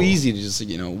it's so cool. easy to just,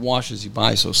 washes you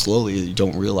by so slowly that you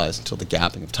don't realize until the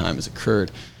gapping of time has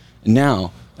occurred. And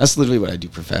now, that's literally what I do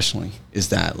professionally, is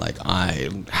that like I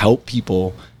help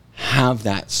people have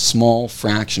that small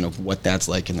fraction of what that's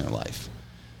like in their life.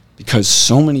 Because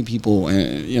so many people,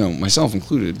 and myself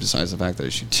included, besides the fact that I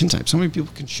shoot tintype, so many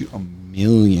people can shoot 1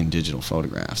 million digital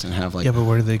photographs and have like, yeah, but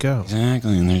where do they go?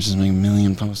 Exactly, and there's just like 1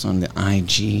 million posts on the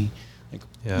IG. Like,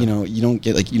 you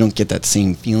don't get that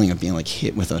same feeling of being like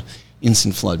hit with a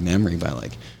instant flood memory by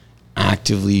like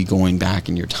actively going back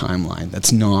in your timeline.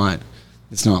 It's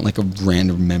not like a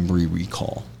random memory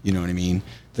recall. You know what I mean?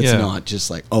 That's not just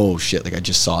like, oh shit, like I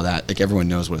just saw that. Like everyone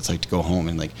knows what it's like to go home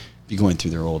and like be going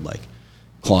through their old like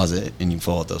closet and you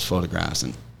pull out those photographs,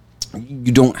 and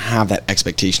you don't have that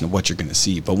expectation of what you're going to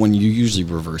see. But when you usually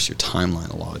reverse your timeline,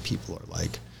 a lot of people are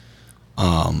like,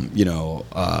 a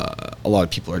lot of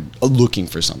people are looking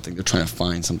for something. They're trying to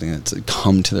find something that's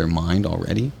come to their mind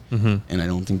already. Mm-hmm. And I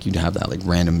don't think you'd have that like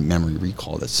random memory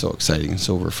recall that's so exciting and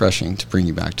so refreshing to bring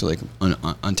you back to like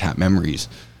untapped memories,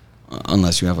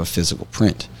 unless you have a physical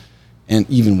print. And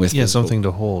even with something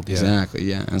to hold. Yeah. Exactly.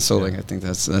 Yeah. And so like I think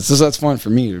that's fun for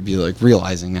me to be like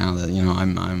realizing now that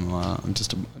I'm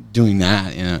just doing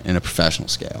that in a professional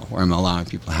scale, where I'm allowing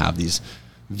people to have these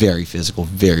very physical,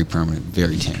 very permanent,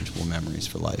 very tangible memories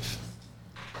for life.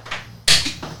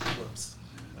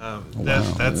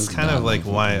 That's kind of like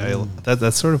why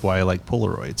that's sort of why I like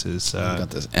Polaroids. Is I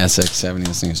got this SX70.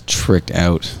 This thing is tricked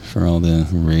out for all the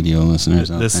radio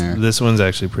listeners out there. This one's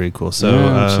actually pretty cool. So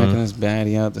I'm checking this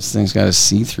baddie out. This thing's got a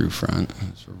see-through front.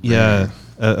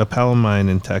 A pal of mine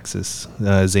in Texas,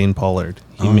 Zane Pollard.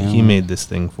 He made this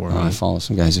thing for me. I follow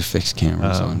some guys who fix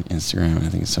cameras on Instagram, and I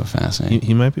think it's so fascinating.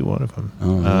 He might be one of them.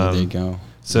 Oh, there you go.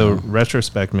 So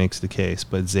Retrospect makes the case,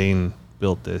 but Zane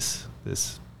built this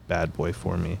bad boy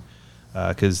for me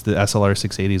because the SLR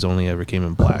 680s only ever came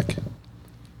in black.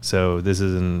 So this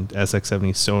is an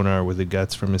SX70 sonar with the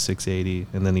guts from a 680,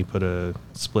 and then he put a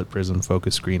split prism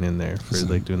focus screen in there for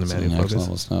like doing the manual focus. Next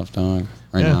level stuff, dog.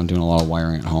 Right now I'm doing a lot of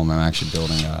wiring at home. I'm actually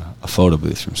building a photo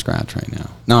booth from scratch right now.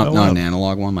 Not an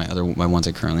analog one. My ones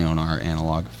I currently own are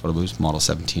analog photo booths, Model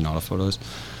 17 autophotos.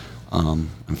 I'm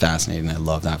fascinated, and I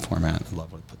love that format. I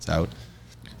love what it puts out.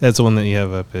 That's the one that you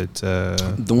have up at...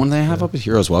 the one that I have up at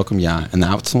Heroes Welcome, yeah. And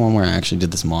that's the one where I actually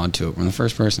did this mod to it. I'm the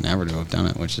first person ever to have done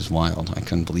it, which is wild. I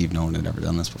couldn't believe no one had ever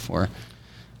done this before.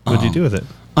 What'd you do with it?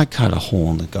 I cut a hole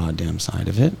in the goddamn side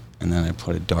of it, and then I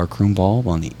put a darkroom bulb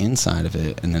on the inside of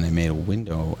it, and then I made a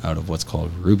window out of what's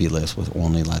called Rubyless with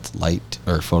only light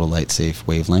or photo light safe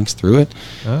wavelengths through it.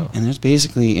 Oh. And there's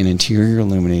basically an interior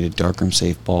illuminated darkroom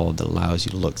safe bulb that allows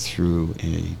you to look through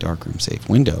a darkroom safe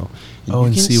window.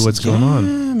 And see what's going on.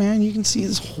 Yeah, man, you can see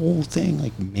this whole thing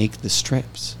like make the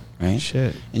strips, right?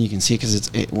 Shit. And you can see because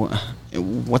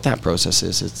what that process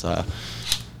is. It's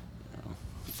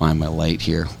find my light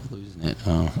here, losing it.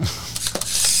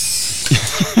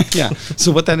 Yeah.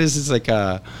 So what that is like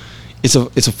it's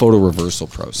a photo reversal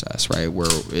process, right? Where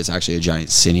it's actually a giant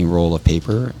cine roll of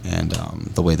paper, and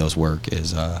the way those work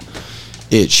is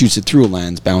it shoots it through a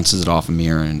lens, bounces it off a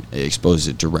mirror, and it exposes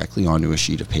it directly onto a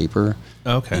sheet of paper.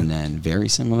 Okay. And then very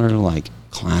similar to like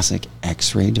classic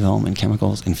X-ray development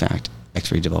chemicals. In fact,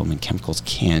 X-ray development chemicals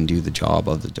can do the job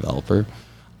of the developer.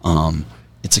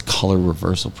 It's a color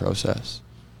reversal process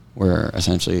where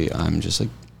essentially I'm just like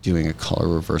doing a color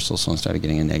reversal. So instead of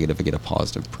getting a negative, I get a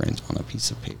positive print on a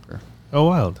piece of paper. Oh,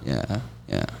 wild. Yeah.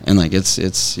 And like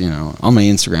it's you know, on my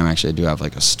Instagram actually I do have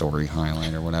like a story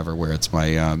highlight or whatever where it's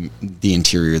my the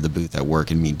interior of the booth at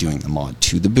work and me doing the mod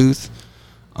to the booth.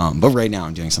 But right now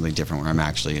I'm doing something different where I'm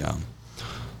actually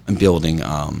I'm building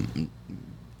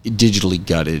digitally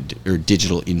gutted or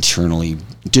digital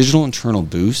internal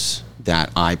booths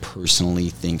that I personally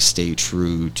think stay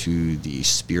true to the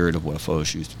spirit of what a photo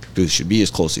booth should be as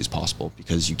closely as possible,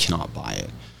 because you cannot buy it.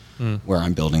 Where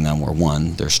I'm building them, where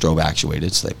one, they're strobe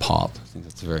actuated, so they pop. I think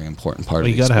that's a very important part of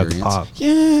the experience. experience. You gotta have pop.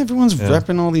 Yeah, everyone's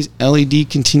repping all these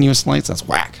LED continuous lights. That's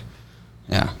whack.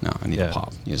 Yeah, no, I need a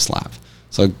pop. I need a slap.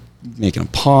 So I'm making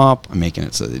them pop. I'm making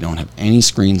it so they don't have any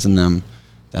screens in them,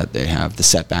 that they have the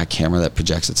setback camera that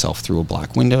projects itself through a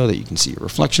black window that you can see your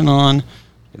reflection on. You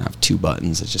can have 2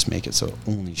 buttons that just make it so it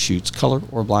only shoots color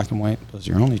or black and white. Those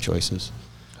are your only choices.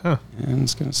 Huh. And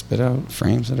it's going to spit out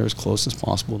frames that are as close as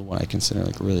possible to what I consider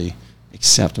like a really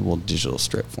acceptable digital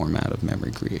strip format of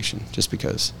memory creation, just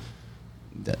because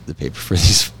the paper for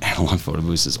these analog photo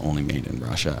booths is only made in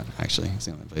Russia. Actually, it's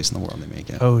the only place in the world they make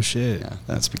it. Oh, shit. Yeah,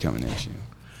 that's become an issue.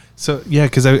 So, yeah,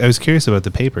 because I was curious about the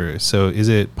paper. So is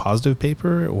it positive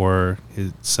paper or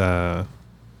it's... I'm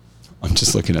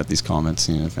just looking at these comments,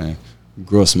 seeing if I...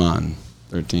 Grossman,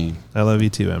 13. I love you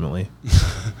too, Emily.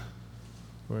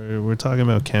 We're talking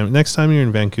about camera. Next time you're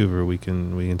in Vancouver, we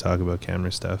can talk about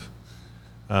camera stuff.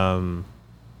 It's an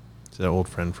old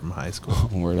friend from high school.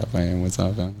 Word up, I am. What's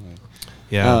up, Emily?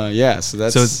 Yeah. Yeah,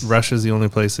 so Russia's the only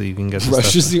place that you can get.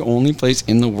 Russia's the only place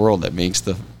in the world that makes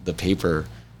the paper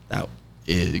that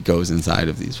it goes inside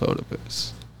of these photo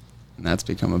booths, and that's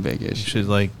become a big issue. You should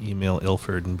like email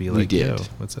Ilford and be We like, did. "Yo,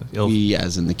 what's it?" We,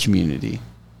 as in the community,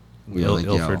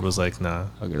 Ilford was like, "Nah,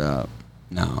 hook it up."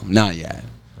 No, not yet.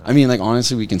 I mean, like,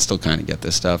 honestly, we can still kind of get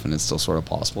this stuff, and it's still sort of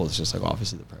possible. It's just like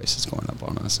obviously the price is going up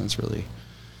on us, and it's really,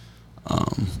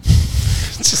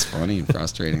 it's just funny and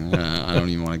frustrating. I don't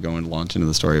even want to go and launch into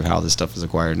the story of how this stuff is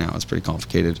acquired now. It's pretty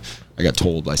complicated. I got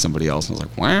told by somebody else, and I was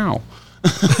like, "Wow."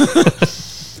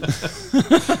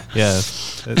 Yeah,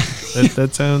 that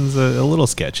sounds a little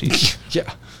sketchy.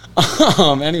 Yeah.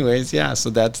 Anyways, yeah. So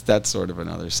that's sort of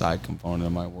another side component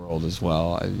of my world as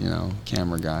well.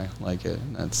 Camera guy, like it.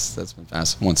 That's been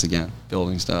fast. Once again,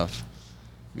 building stuff,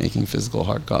 making physical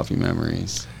hard copy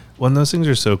memories. Well, and those things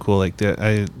are so cool. Like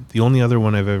the only other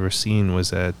one I've ever seen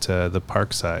was at the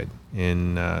Parkside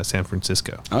in San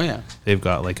Francisco. Oh yeah, they've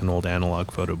got like an old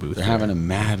analog photo booth. They're having a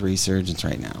mad resurgence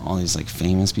right now. All these like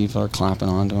famous people are clapping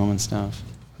onto them and stuff.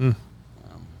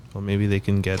 Well, maybe they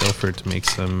can get Ilford to make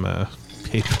some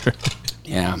paper.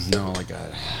 Yeah, no, like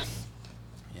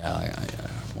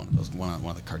one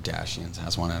of the Kardashians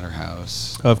has one at her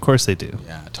house. Oh, of course they do.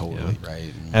 Yeah, totally, yeah.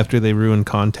 Right. And after they ruin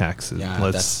contacts,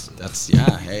 yeah, that's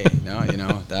yeah. Hey, no,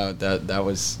 that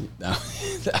was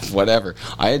whatever.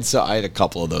 I had a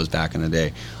couple of those back in the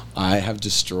day. I have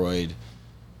destroyed,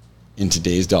 in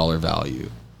today's dollar value,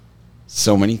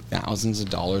 so many thousands of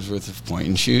dollars worth of point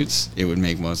and shoots, it would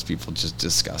make most people just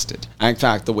disgusted. In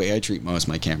fact, the way I treat most of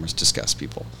my cameras disgusts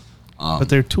people. But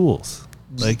they're tools.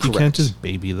 Like, correct. You can't just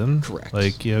baby them. Correct.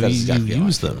 Like, you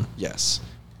use them. Yes.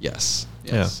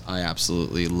 Yeah. I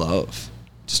absolutely love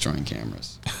destroying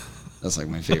cameras. That's like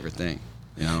my favorite thing.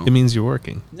 It means you're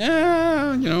working.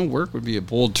 Yeah, work would be a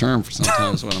bold term for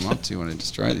sometimes what I'm up to when I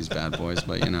destroy these bad boys.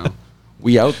 But,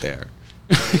 we out there.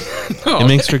 No, it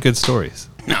makes for good stories.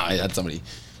 No, I had somebody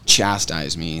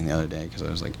chastise me the other day because I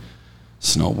was like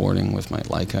snowboarding with my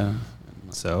Leica.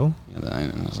 So? And I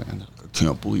was like, I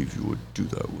can't believe you would do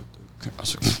that with the. I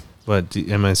was like, but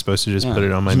am I supposed to just put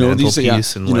it on my mantelpiece?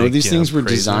 These things were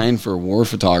designed for war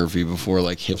photography before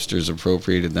like hipsters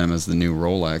appropriated them as the new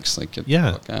Rolex. Like, get the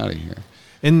fuck out of here.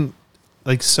 And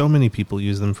like so many people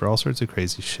use them for all sorts of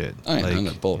crazy shit. Oh, yeah, and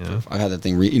they're bulletproof. I've had that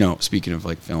thing. Speaking of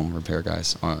like film repair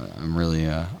guys, I'm really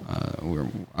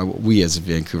we as a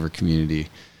Vancouver community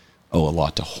owe a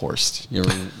lot to Horst. You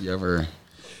ever?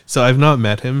 So I've not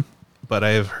met him, but I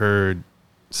have heard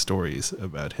stories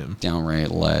about him. Downright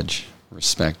ledge.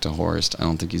 Respect to Horst. I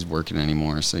don't think he's working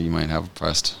anymore, so you might have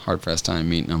a hard pressed time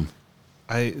meeting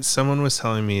him. Someone was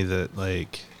telling me that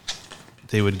like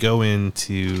they would go in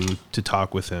to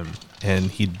talk with him, and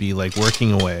he'd be like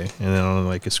working away, and then on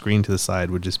like a screen to the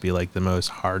side would just be like the most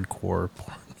hardcore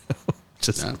porn.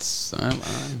 Just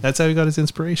that's how he got his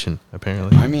inspiration,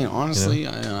 apparently. I mean, honestly,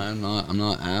 I'm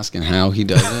not asking how he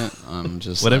does it. I'm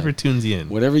just whatever like, tunes you in.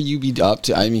 Whatever you be up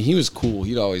to. I mean, he was cool.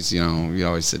 He'd always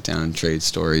sit down and trade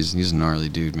stories. And he's a gnarly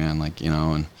dude, man. Like,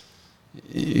 and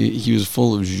he was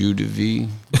full of jus de vie.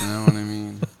 You know what I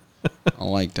mean? I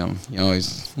liked him. He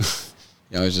always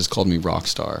just called me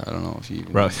Rockstar. I don't know if he.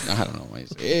 I don't know why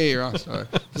he's like, hey, Rockstar.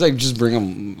 It's like just bring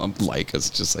him up like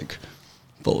it's just like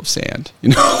full of sand,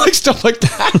 like stuff like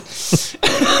that.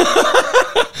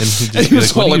 And he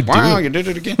was all like, wow, you did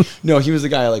it again. No, he was the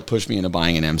guy who like pushed me into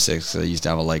buying an M6. So I used to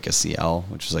have a Leica CL,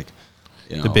 which was like,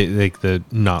 the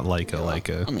not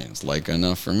Leica. I mean, it's Leica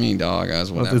enough for me, dog.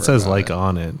 Guys, whatever. It says Leica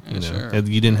on it. Sure.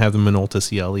 You didn't have the Minolta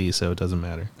CLE, so it doesn't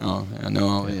matter. Oh, yeah,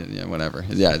 no, yeah, whatever.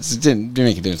 Yeah, it didn't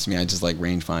make a difference to me. I just like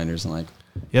rangefinders and like.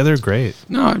 Yeah, they're great.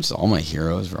 No, just all my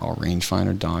heroes were all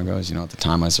rangefinder doggos. At the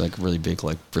time I was like really big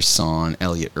like Brisson,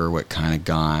 Elliot Erwitt kind of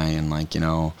guy, and like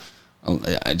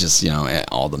I just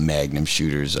all the Magnum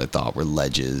shooters I thought were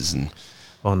ledges, and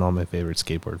and all my favorite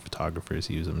skateboard photographers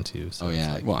use them too. So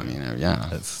yeah, well I mean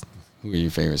who are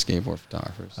your favorite skateboard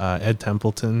photographers? Ed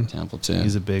Templeton,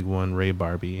 he's a big one. Ray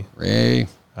Barbie,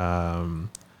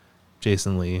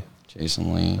 Jason Lee,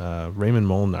 Raymond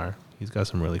Molnar. He's got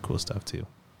some really cool stuff too.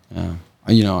 Yeah.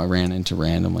 I ran into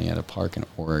randomly at a park in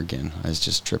Oregon. I was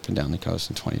just tripping down the coast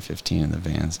in 2015, and the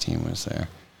Vans team was there.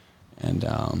 And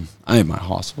I had my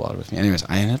Hasselblad with me. Anyways,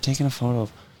 I ended up taking a photo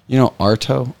of,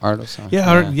 Arto Son.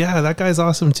 Yeah, that guy's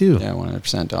awesome too. Yeah,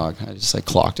 100% dog. I just like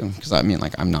clocked him because I mean,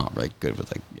 like, I'm not like good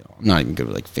with like, I'm not even good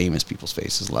with like famous people's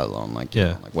faces, let alone like,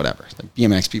 like whatever. Like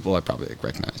BMX people, I probably like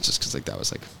recognize just because like that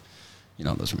was like,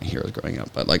 those were my heroes growing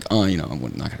up. But like, I'm not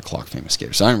going to clock famous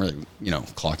skaters. So I don't really,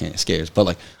 clock any skaters. But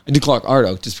like, I do clock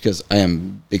Arto just because I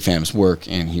am a big fan of his work,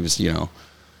 and he was,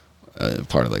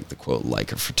 part of like the quote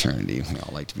Leica fraternity. We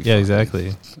all like to be. Yeah,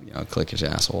 exactly. Cliquish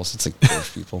assholes. It's like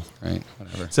Porsche people, right?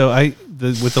 Whatever. So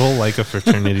with the whole Leica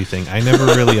fraternity thing, I never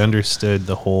really understood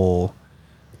the whole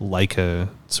Leica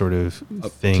sort of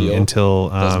thing until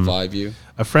doesn't vibe you.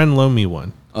 A friend loaned me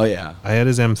one. Oh yeah, I had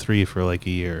his M3 for like a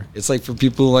year. It's like for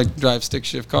people who like drive stick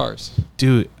shift cars.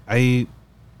 Dude, I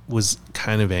was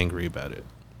kind of angry about it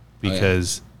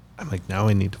because I'm like, now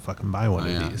I need to fucking buy one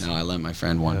of these. No, I lent my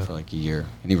friend one for like a year,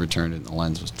 and he returned it, and the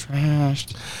lens was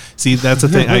trashed. See, that's the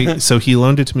thing. So he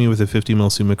loaned it to me with a 50 mil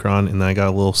Summicron, and I got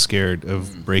a little scared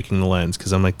of breaking the lens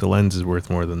because I'm like, the lens is worth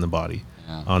more than the body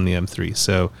on the M3.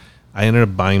 So I ended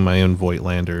up buying my own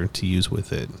Voigtlander to use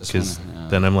with it because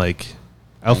then I'm like,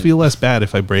 I'll feel less bad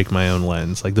if I break my own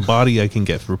lens. Like the body I can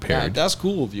get repaired. Yeah, that's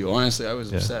cool of you. Honestly, I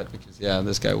was upset because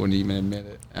this guy wouldn't even admit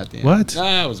it at the end. What?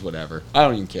 Nah, it was whatever. I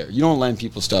don't even care. You don't lend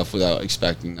people stuff without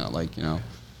expecting that, like,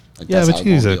 Like but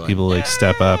usually people like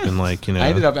step up and like, I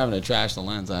ended up having to trash the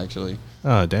lens actually.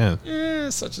 Oh damn.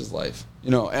 Yeah, such is life.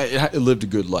 It lived a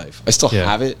good life. I still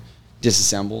have it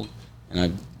disassembled, and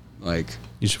I like.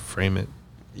 You should frame it.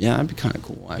 Yeah, that'd be kind of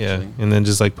cool actually. Yeah, and then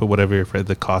just like put whatever you're afraid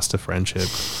the cost of friendship.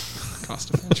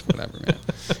 Whatever, man.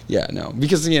 Yeah, no,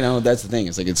 because that's the thing.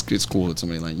 It's like it's cool that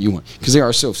somebody like you want, because they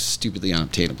are so stupidly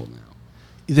unobtainable now.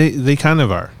 They kind of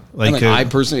are. Like I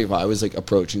personally, if I was like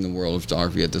approaching the world of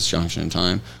photography at this junction in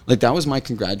time, like that was my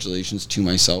congratulations to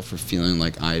myself for feeling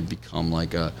like I had become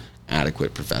like a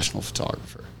adequate professional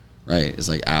photographer. Right? It's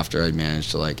like after I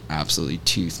managed to like absolutely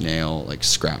tooth nail like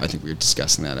scrap. I think we were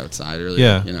discussing that outside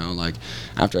earlier. Yeah. Like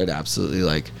after I'd absolutely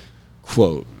like.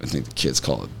 Quote, I think the kids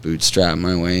call it bootstrap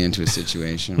my way into a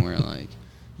situation where like,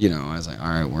 I was like, all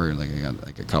right, word, like I got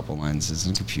like a couple lenses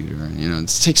and a computer, and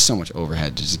it takes so much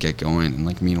overhead to just get going, and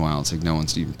like meanwhile it's like no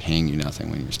one's even paying you nothing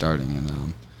when you're starting,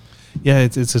 and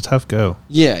it's a tough go.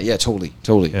 Yeah, totally.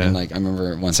 Yeah. And like I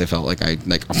remember once I felt like I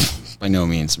like by no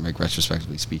means like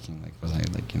retrospectively speaking like was I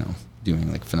like doing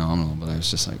like phenomenal, but I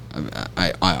was just like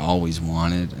I always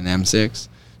wanted an M6.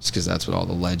 Just because that's what all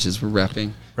the ledges were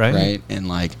repping, right? And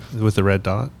like with the red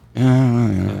dot.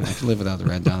 Yeah, I can live without the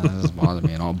red dot. That doesn't bother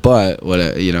me at all. But what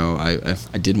I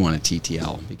did want a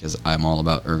TTL because I'm all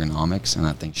about ergonomics, and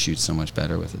that thing shoots so much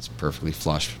better with its perfectly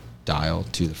flush dial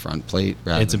to the front plate.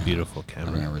 It's a beautiful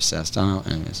camera. Having a recessed dial.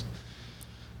 Anyways,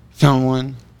 found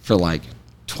one for like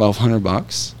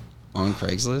 $1,200 on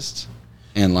Craigslist,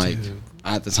 and like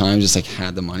at the time just like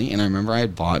had the money, and I remember I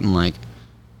had bought in like.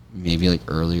 Maybe like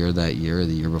earlier that year or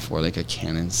the year before, like a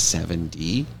Canon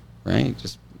 7D, right?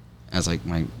 Just as like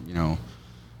my,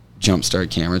 jump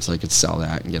start camera, so I could sell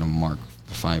that and get a Mark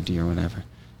 5D or whatever.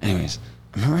 Anyways,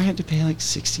 I remember I had to pay like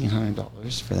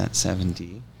 $1,600 for that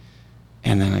 7D.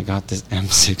 And then I got this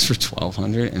M6 for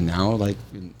 $1,200, and now like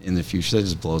in the future that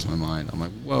just blows my mind. I'm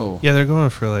like, whoa. Yeah, they're going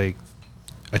for like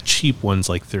a cheap one's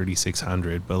like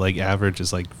 $3,600, but like average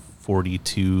is like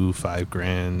 42,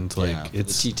 $5,000. Like yeah,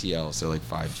 it's the TTL, so like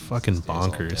 5G fucking stays all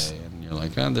bonkers. day, and you're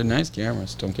like, oh, they're nice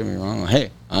cameras. Don't get me wrong. Hey,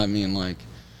 I mean, like,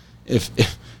 if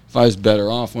I was better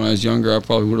off when I was younger, I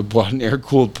probably would have bought an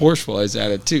air-cooled Porsche while I was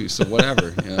at it too. So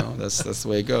whatever, you know, that's the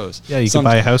way it goes. Yeah, you can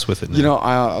buy a house with it now. You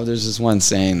know, there's this one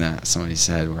saying that somebody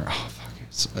said where, oh fuck,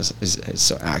 it's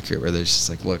so accurate. Where they're just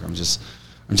like, look, I'm just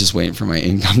waiting for my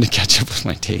income to catch up with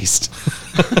my taste.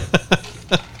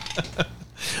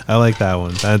 I like that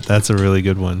one. That's a really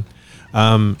good one.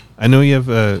 I know you have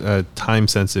a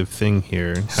time-sensitive thing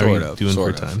here. How are you doing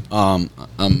for time?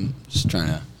 I'm just trying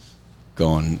to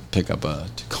go and pick up a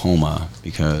Tacoma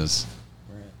because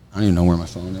I don't even know where my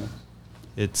phone is.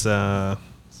 It's Somewhere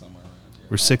around here.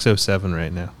 we're 6:07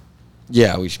 right now.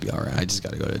 Yeah, we should be all right. I just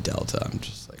got to go to Delta. I'm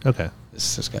just like, Okay.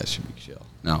 this guy should be chill.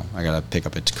 No, I got to pick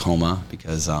up a Tacoma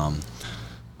because I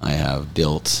have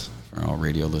built, for all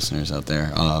radio listeners out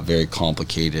there, a very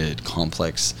complicated,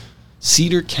 complex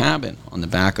cedar cabin on the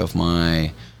back of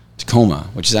my Tacoma,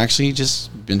 which has actually just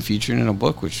been featured in a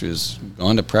book, which was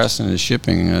gone to press and is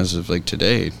shipping as of like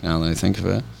today. Now that I think of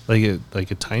it,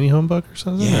 Like a tiny home book or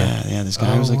something. yeah. This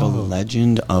guy was like a Oh.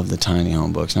 legend of the tiny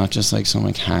home books, not just like some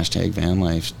like hashtag van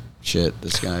life shit.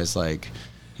 This guy's like,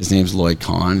 his name's Lloyd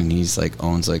Kahn, and he's like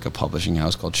owns like a publishing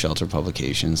house called Shelter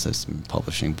Publications that's been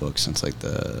publishing books since like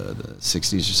the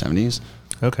 60s or 70s.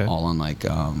 Okay. All on like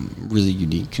really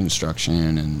unique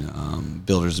construction and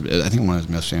builders. I think one of his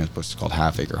most famous books is called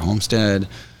Half Acre Homestead.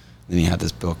 Then he had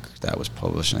this book that was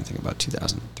published in I think about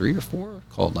 2003 or 4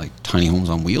 called like Tiny Homes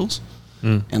on Wheels.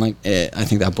 Mm. And like I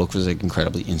think that book was like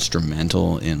incredibly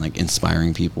instrumental in like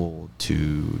inspiring people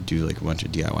to do like a bunch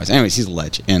of DIYs. Anyways, he's a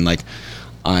legend. And like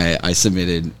I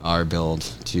submitted our build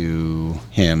to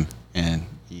him and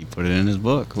he put it in his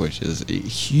book, which is a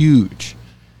huge,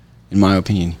 in my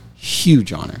opinion,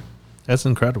 huge honor. That's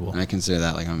incredible. And I consider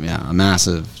that like a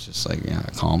massive just like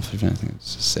accomplishment. I think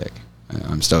it's just sick.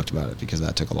 I'm stoked about it because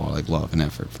that took a lot of like love and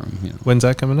effort from When's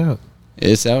that coming out?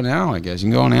 It's out now, I guess. You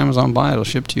can go on Amazon, buy it. It'll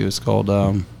ship to you. It's called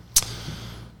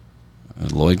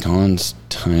Lloyd Kahn's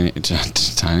Tiny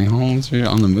Homes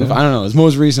on the Move. Yeah. I don't know. It's the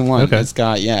most recent one. Okay. It's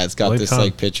got Lloyd this Kahn.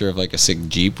 like picture of like a sick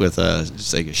Jeep with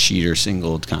just like a sheeter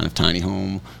singled kind of tiny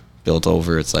home built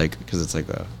over. It's like because it's like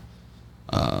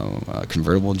a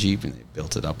convertible Jeep and they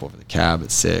built it up over the cab.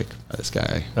 It's sick. This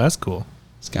guy. That's cool.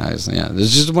 This guy's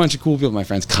there's just a bunch of cool people. My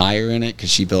friend's Kyer in it because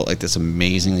she built like this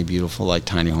amazingly beautiful like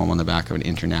tiny home on the back of an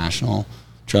International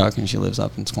truck, and she lives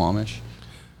up in Squamish.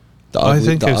 I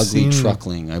think I've ugly seen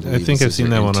truckling. I believe think is I've seen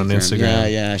her that one on Instagram.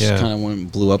 Yeah. She Yeah. kind of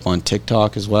went blew up on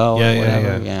TikTok as well. Yeah, or yeah,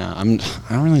 whatever. yeah. I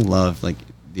don't really love like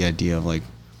the idea of like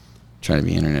trying to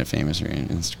be internet famous or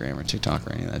Instagram or TikTok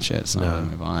or any of that shit. It's not No.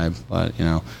 really my vibe. But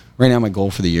right now my goal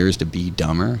for the year is to be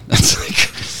dumber. That's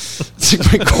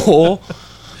like my goal.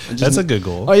 That's a good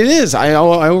goal. Oh, it is. I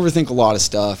overthink a lot of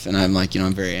stuff, and I'm like,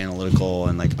 I'm very analytical,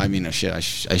 and like, I mean, shit, I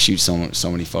shoot so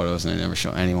many photos, and I never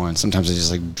show anyone. Sometimes I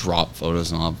just like drop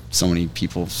photos, and I'll have so many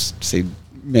people say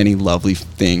many lovely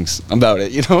things about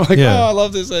it. Like, Yeah. oh, I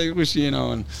love this. I wish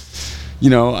and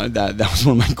that was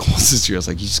one of my goals this year. I was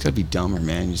like, you just gotta be dumber,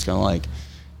 man. You just gotta like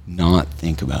not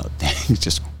think about things.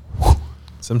 Just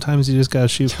Sometimes you just gotta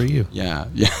shoot for you. yeah.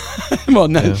 Well,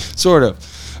 Yeah. sort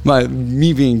of.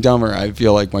 Me being dumber, I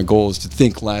feel like my goal is to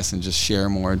think less and just share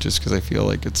more, just because I feel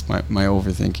like it's my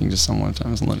overthinking just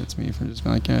sometimes limits me from just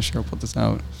being like, yeah, sure, I'll put this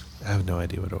out. I have no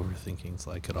idea what overthinking's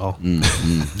like at all.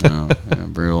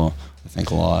 Brutal. I think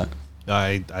a lot.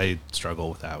 I struggle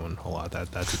with that one a lot.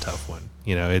 That's a tough one.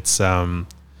 It's some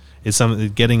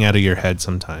getting out of your head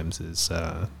sometimes is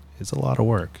a lot of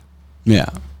work. Yeah.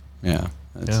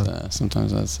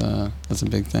 Sometimes that's a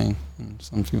big thing. And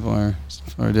some people are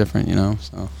different,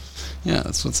 So yeah,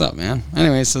 that's what's up, man.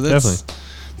 Anyway, so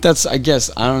that's I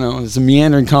guess I don't know. It's a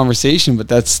meandering conversation, but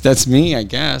that's me, I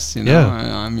guess. Yeah.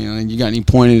 I mean, you got any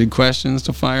pointed questions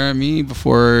to fire at me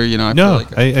before I No,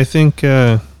 feel like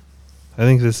I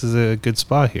think this is a good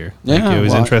spot here. Yeah, it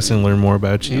was well, interesting to learn more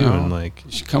about you and like.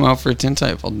 you should come out for a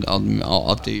tintype. I'll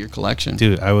update your collection.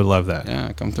 Dude, I would love that.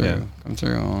 Yeah, come through. Yeah. Come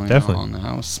through. Definitely. On the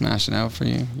house, smash it out for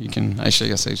you. You can. Actually,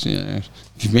 I guess if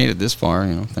you've made it this far,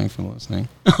 thanks for listening.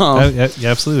 Yeah,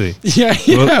 absolutely. Yeah.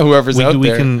 Well, whoever's out we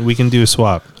there. we can do a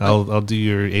swap. I'll do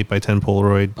your 8x10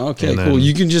 Polaroid. Okay, and cool. then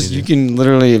You can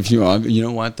literally, if you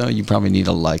know what though, you probably need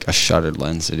a shuttered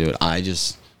lens to do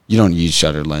it. You don't use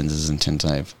shuttered lenses in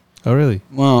tintype. Oh really?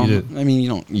 Well, You do. I mean,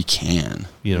 you can.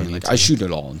 You don't I mean, need I to. shoot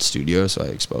it all in studio, so I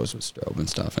expose with strobe and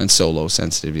stuff, and it's so low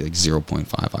sensitivity, like 0.5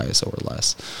 ISO or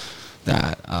less.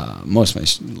 that. Most of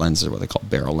my lenses are what they call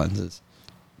barrel lenses.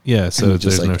 Yeah, so And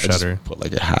there's like, no I just shutter. put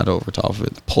like a hat over top of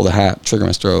it, pull the hat, trigger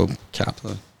my strobe, cap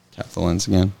the lens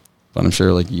again. But I'm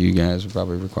sure like you guys would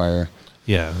probably require.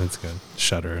 Yeah, that's good.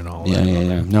 Shutter and all Yeah, that.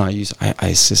 yeah. No, I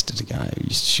assisted a guy who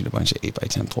used to shoot a bunch of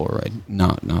 8x10 Polaroid.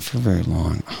 Not for very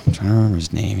long. I'm trying to remember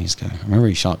his name. I remember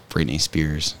he shot Britney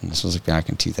Spears, and this was like back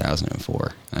in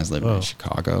 2004. I was living in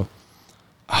Chicago.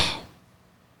 Oh,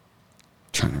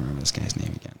 trying to remember this guy's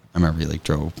name again. I remember he like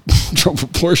drove a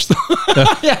Porsche.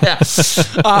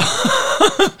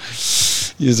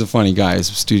 He was a funny guy. His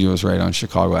studio was right on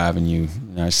Chicago Avenue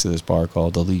next to this bar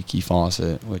called the Leaky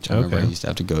Faucet, which I remember I used to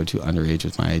have to go to underage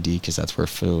with my ID because that's where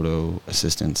photo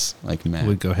assistants like met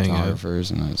would go hang out. photographers,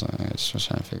 and I was like, I just was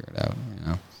trying to figure it out, you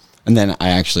know. And then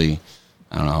I don't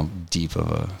know how deep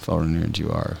of a photo nerd you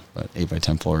are, but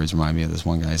 8x10 Polaroids remind me of this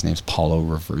one guy's name's Paulo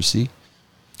Reversi.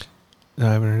 No,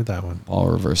 I haven't heard that one.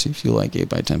 Paulo Reversi. If you like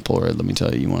 8x10 Polaroid, let me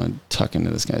tell you want to tuck into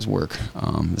this guy's work.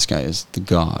 This guy is the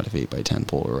god of 8x10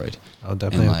 Polaroid. I'll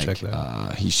definitely And check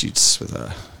that. he shoots with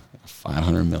a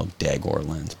 500mm Dagor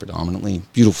lens predominantly.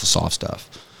 Beautiful soft stuff.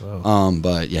 Whoa.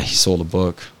 But yeah, he sold a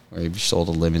book, or he sold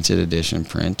a limited edition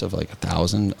print of like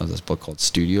 1,000 of this book called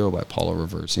Studio by Paulo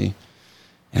Reversi.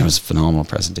 And it was a phenomenal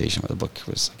presentation where the book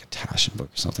was like a Taschen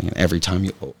book or something. And every time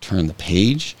you turn the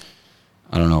page,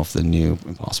 I don't know if the new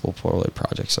Impossible Polaroid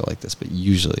projects are like this, but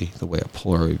usually the way a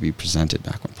Polaroid would be presented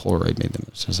back when Polaroid made them,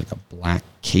 there's like a black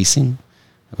casing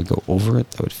that would go over it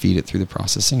that would feed it through the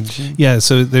processing machine. Yeah,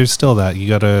 so there's still that.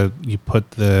 You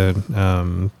put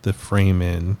the frame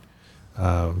in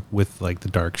with like the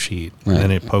dark sheet, Right. and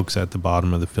then it pokes at the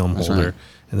bottom of the film That's holder, right.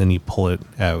 and then you pull it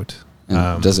out.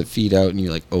 And does it feed out and you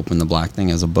like open the black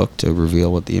thing as a book to reveal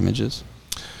what the image is?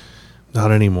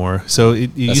 Not anymore. So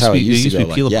it used to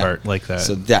be peel apart like that.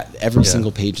 So that every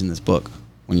single page in this book,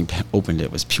 when you opened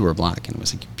it, was pure black, and it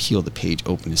was like you peel the page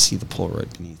open to see the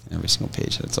Polaroid beneath, and every single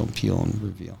page had its own peel and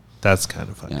reveal. That's kind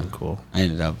of fucking cool. I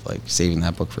ended up like saving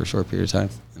that book for a short period of time,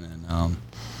 and then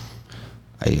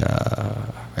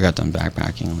I got done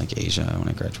backpacking in like Asia when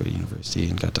I graduated university,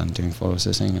 and got done doing photo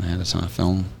assisting, and I had a ton of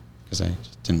film because I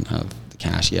just didn't have the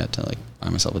cash yet to like buy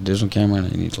myself a digital camera, and I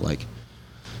needed to like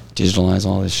digitalize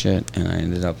all this shit, and I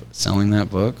ended up selling that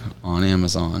book on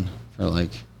Amazon for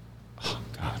like, oh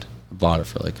god, I bought it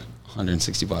for like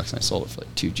 $160 and I sold it for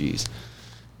like 2 G's.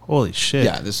 Holy shit.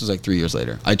 Yeah, this was like 3 years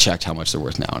later. I checked how much they're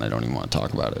worth now, and I don't even want to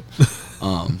talk about it.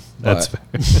 That's fair.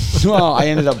 Well, I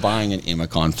ended up buying an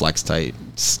Imicon FlexTight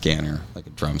scanner, like a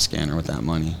drum scanner with that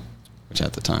money, which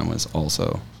at the time was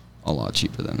also a lot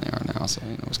cheaper than they are now, so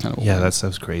it was kind of that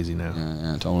stuff's crazy now.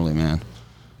 Yeah, totally, man.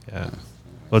 Yeah.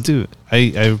 Well, dude,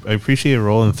 I appreciate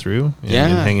rolling through and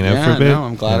hanging out for a bit. No,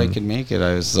 I'm glad I could make it.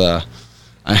 I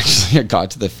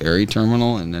got to the ferry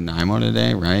terminal in Nanaimo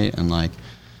today, right? And like,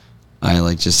 I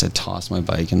like just had tossed my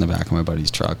bike in the back of my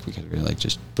buddy's truck because we were like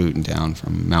just booting down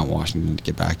from Mount Washington to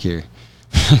get back here.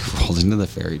 I rolled into the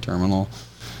ferry terminal,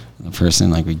 and the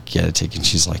person, like, we get a ticket, and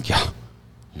she's like, yeah,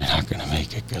 you're not going to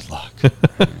make it. Good luck.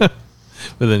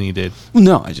 But then you did. Well,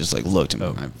 no, I just like looked at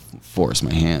I forced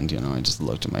my hand, I just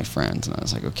looked at my friends, and I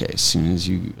was like, okay, as soon as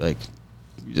you like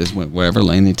just went whatever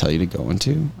lane they tell you to go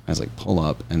into, I was like, pull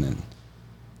up and then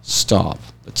stop,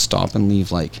 but stop and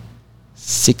leave like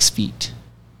 6 feet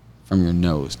from your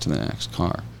nose to the next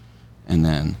car. And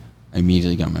then I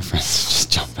immediately got my friends to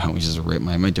just jump out. We just ripped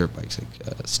my dirt bike's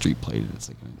like street plated. It's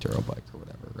like an enduro bike or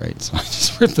whatever, right? So I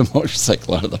just ripped the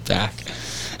motorcycle out of the back.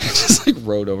 Just like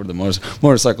rode over to the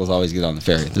motorcycles always get on the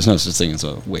ferry. There's no such thing as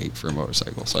a wait for a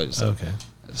motorcycle. So I just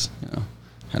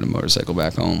had a motorcycle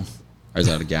back home. I was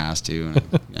out of gas too, and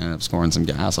I ended up scoring some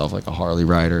gas off like a Harley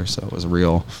rider. So it was a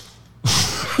real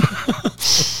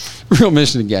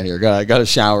mission to get here. I got a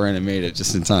shower in and made it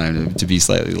just in time to be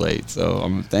slightly late.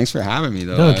 So thanks for having me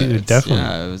though. No, dude, definitely.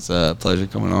 Yeah, it was a pleasure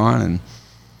coming on, and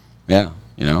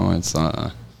it's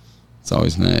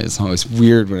always nice. It's always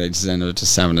weird when I just end up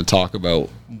just having to talk about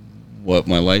what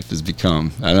my life has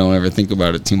become. I don't ever think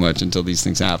about it too much until these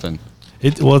things happen.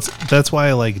 That's why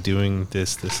I like doing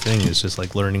this thing, is just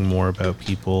like learning more about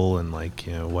people and like,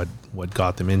 what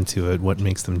got them into it, what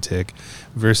makes them tick,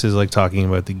 versus like talking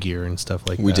about the gear and stuff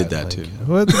like that. We did that like, too.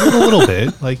 Well, a little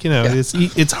bit, like,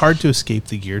 it's hard to escape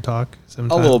the gear talk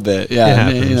sometimes. A little bit, yeah.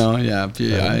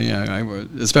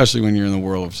 Especially when you're in the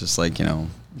world of just like,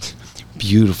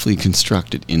 beautifully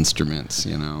constructed instruments,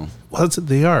 Well,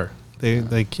 they are. They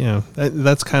like,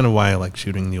 that's kind of why I like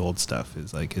shooting the old stuff,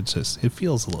 is like, it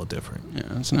feels a little different.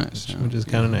 Yeah, it's nice. Which is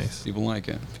kind of nice. People like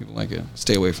it.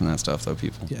 Stay away from that stuff though,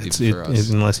 people. Yeah, unless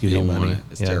you don't hate want money. it.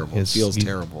 It's terrible. It feels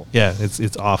terrible. Yeah,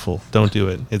 it's awful. Don't do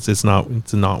it. It's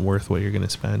not worth what you're going to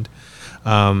spend.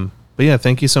 But But yeah,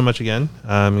 thank you so much again.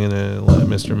 I'm going to let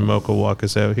Mr. Mocha walk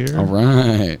us out here. All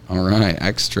right,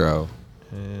 extra.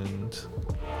 And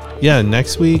yeah,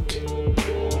 next week,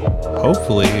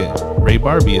 hopefully, Ray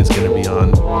Barbie is going to be on.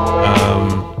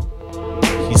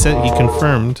 He said he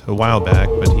confirmed a while back,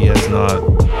 but he has not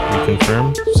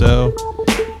reconfirmed. So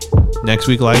next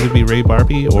week will either be Ray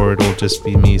Barbie or it'll just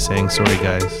be me saying, sorry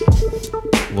guys.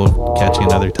 We'll catch you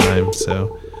another time.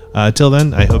 So till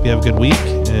then, I hope you have a good week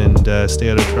and stay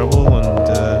out of trouble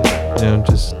and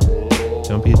just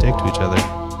don't be a dick to each other.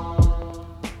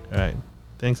 All right.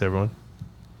 Thanks, everyone.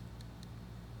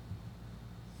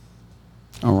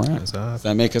 All right. Does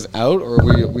that make us out, or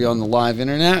are we on the live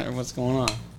internet, or what's going on?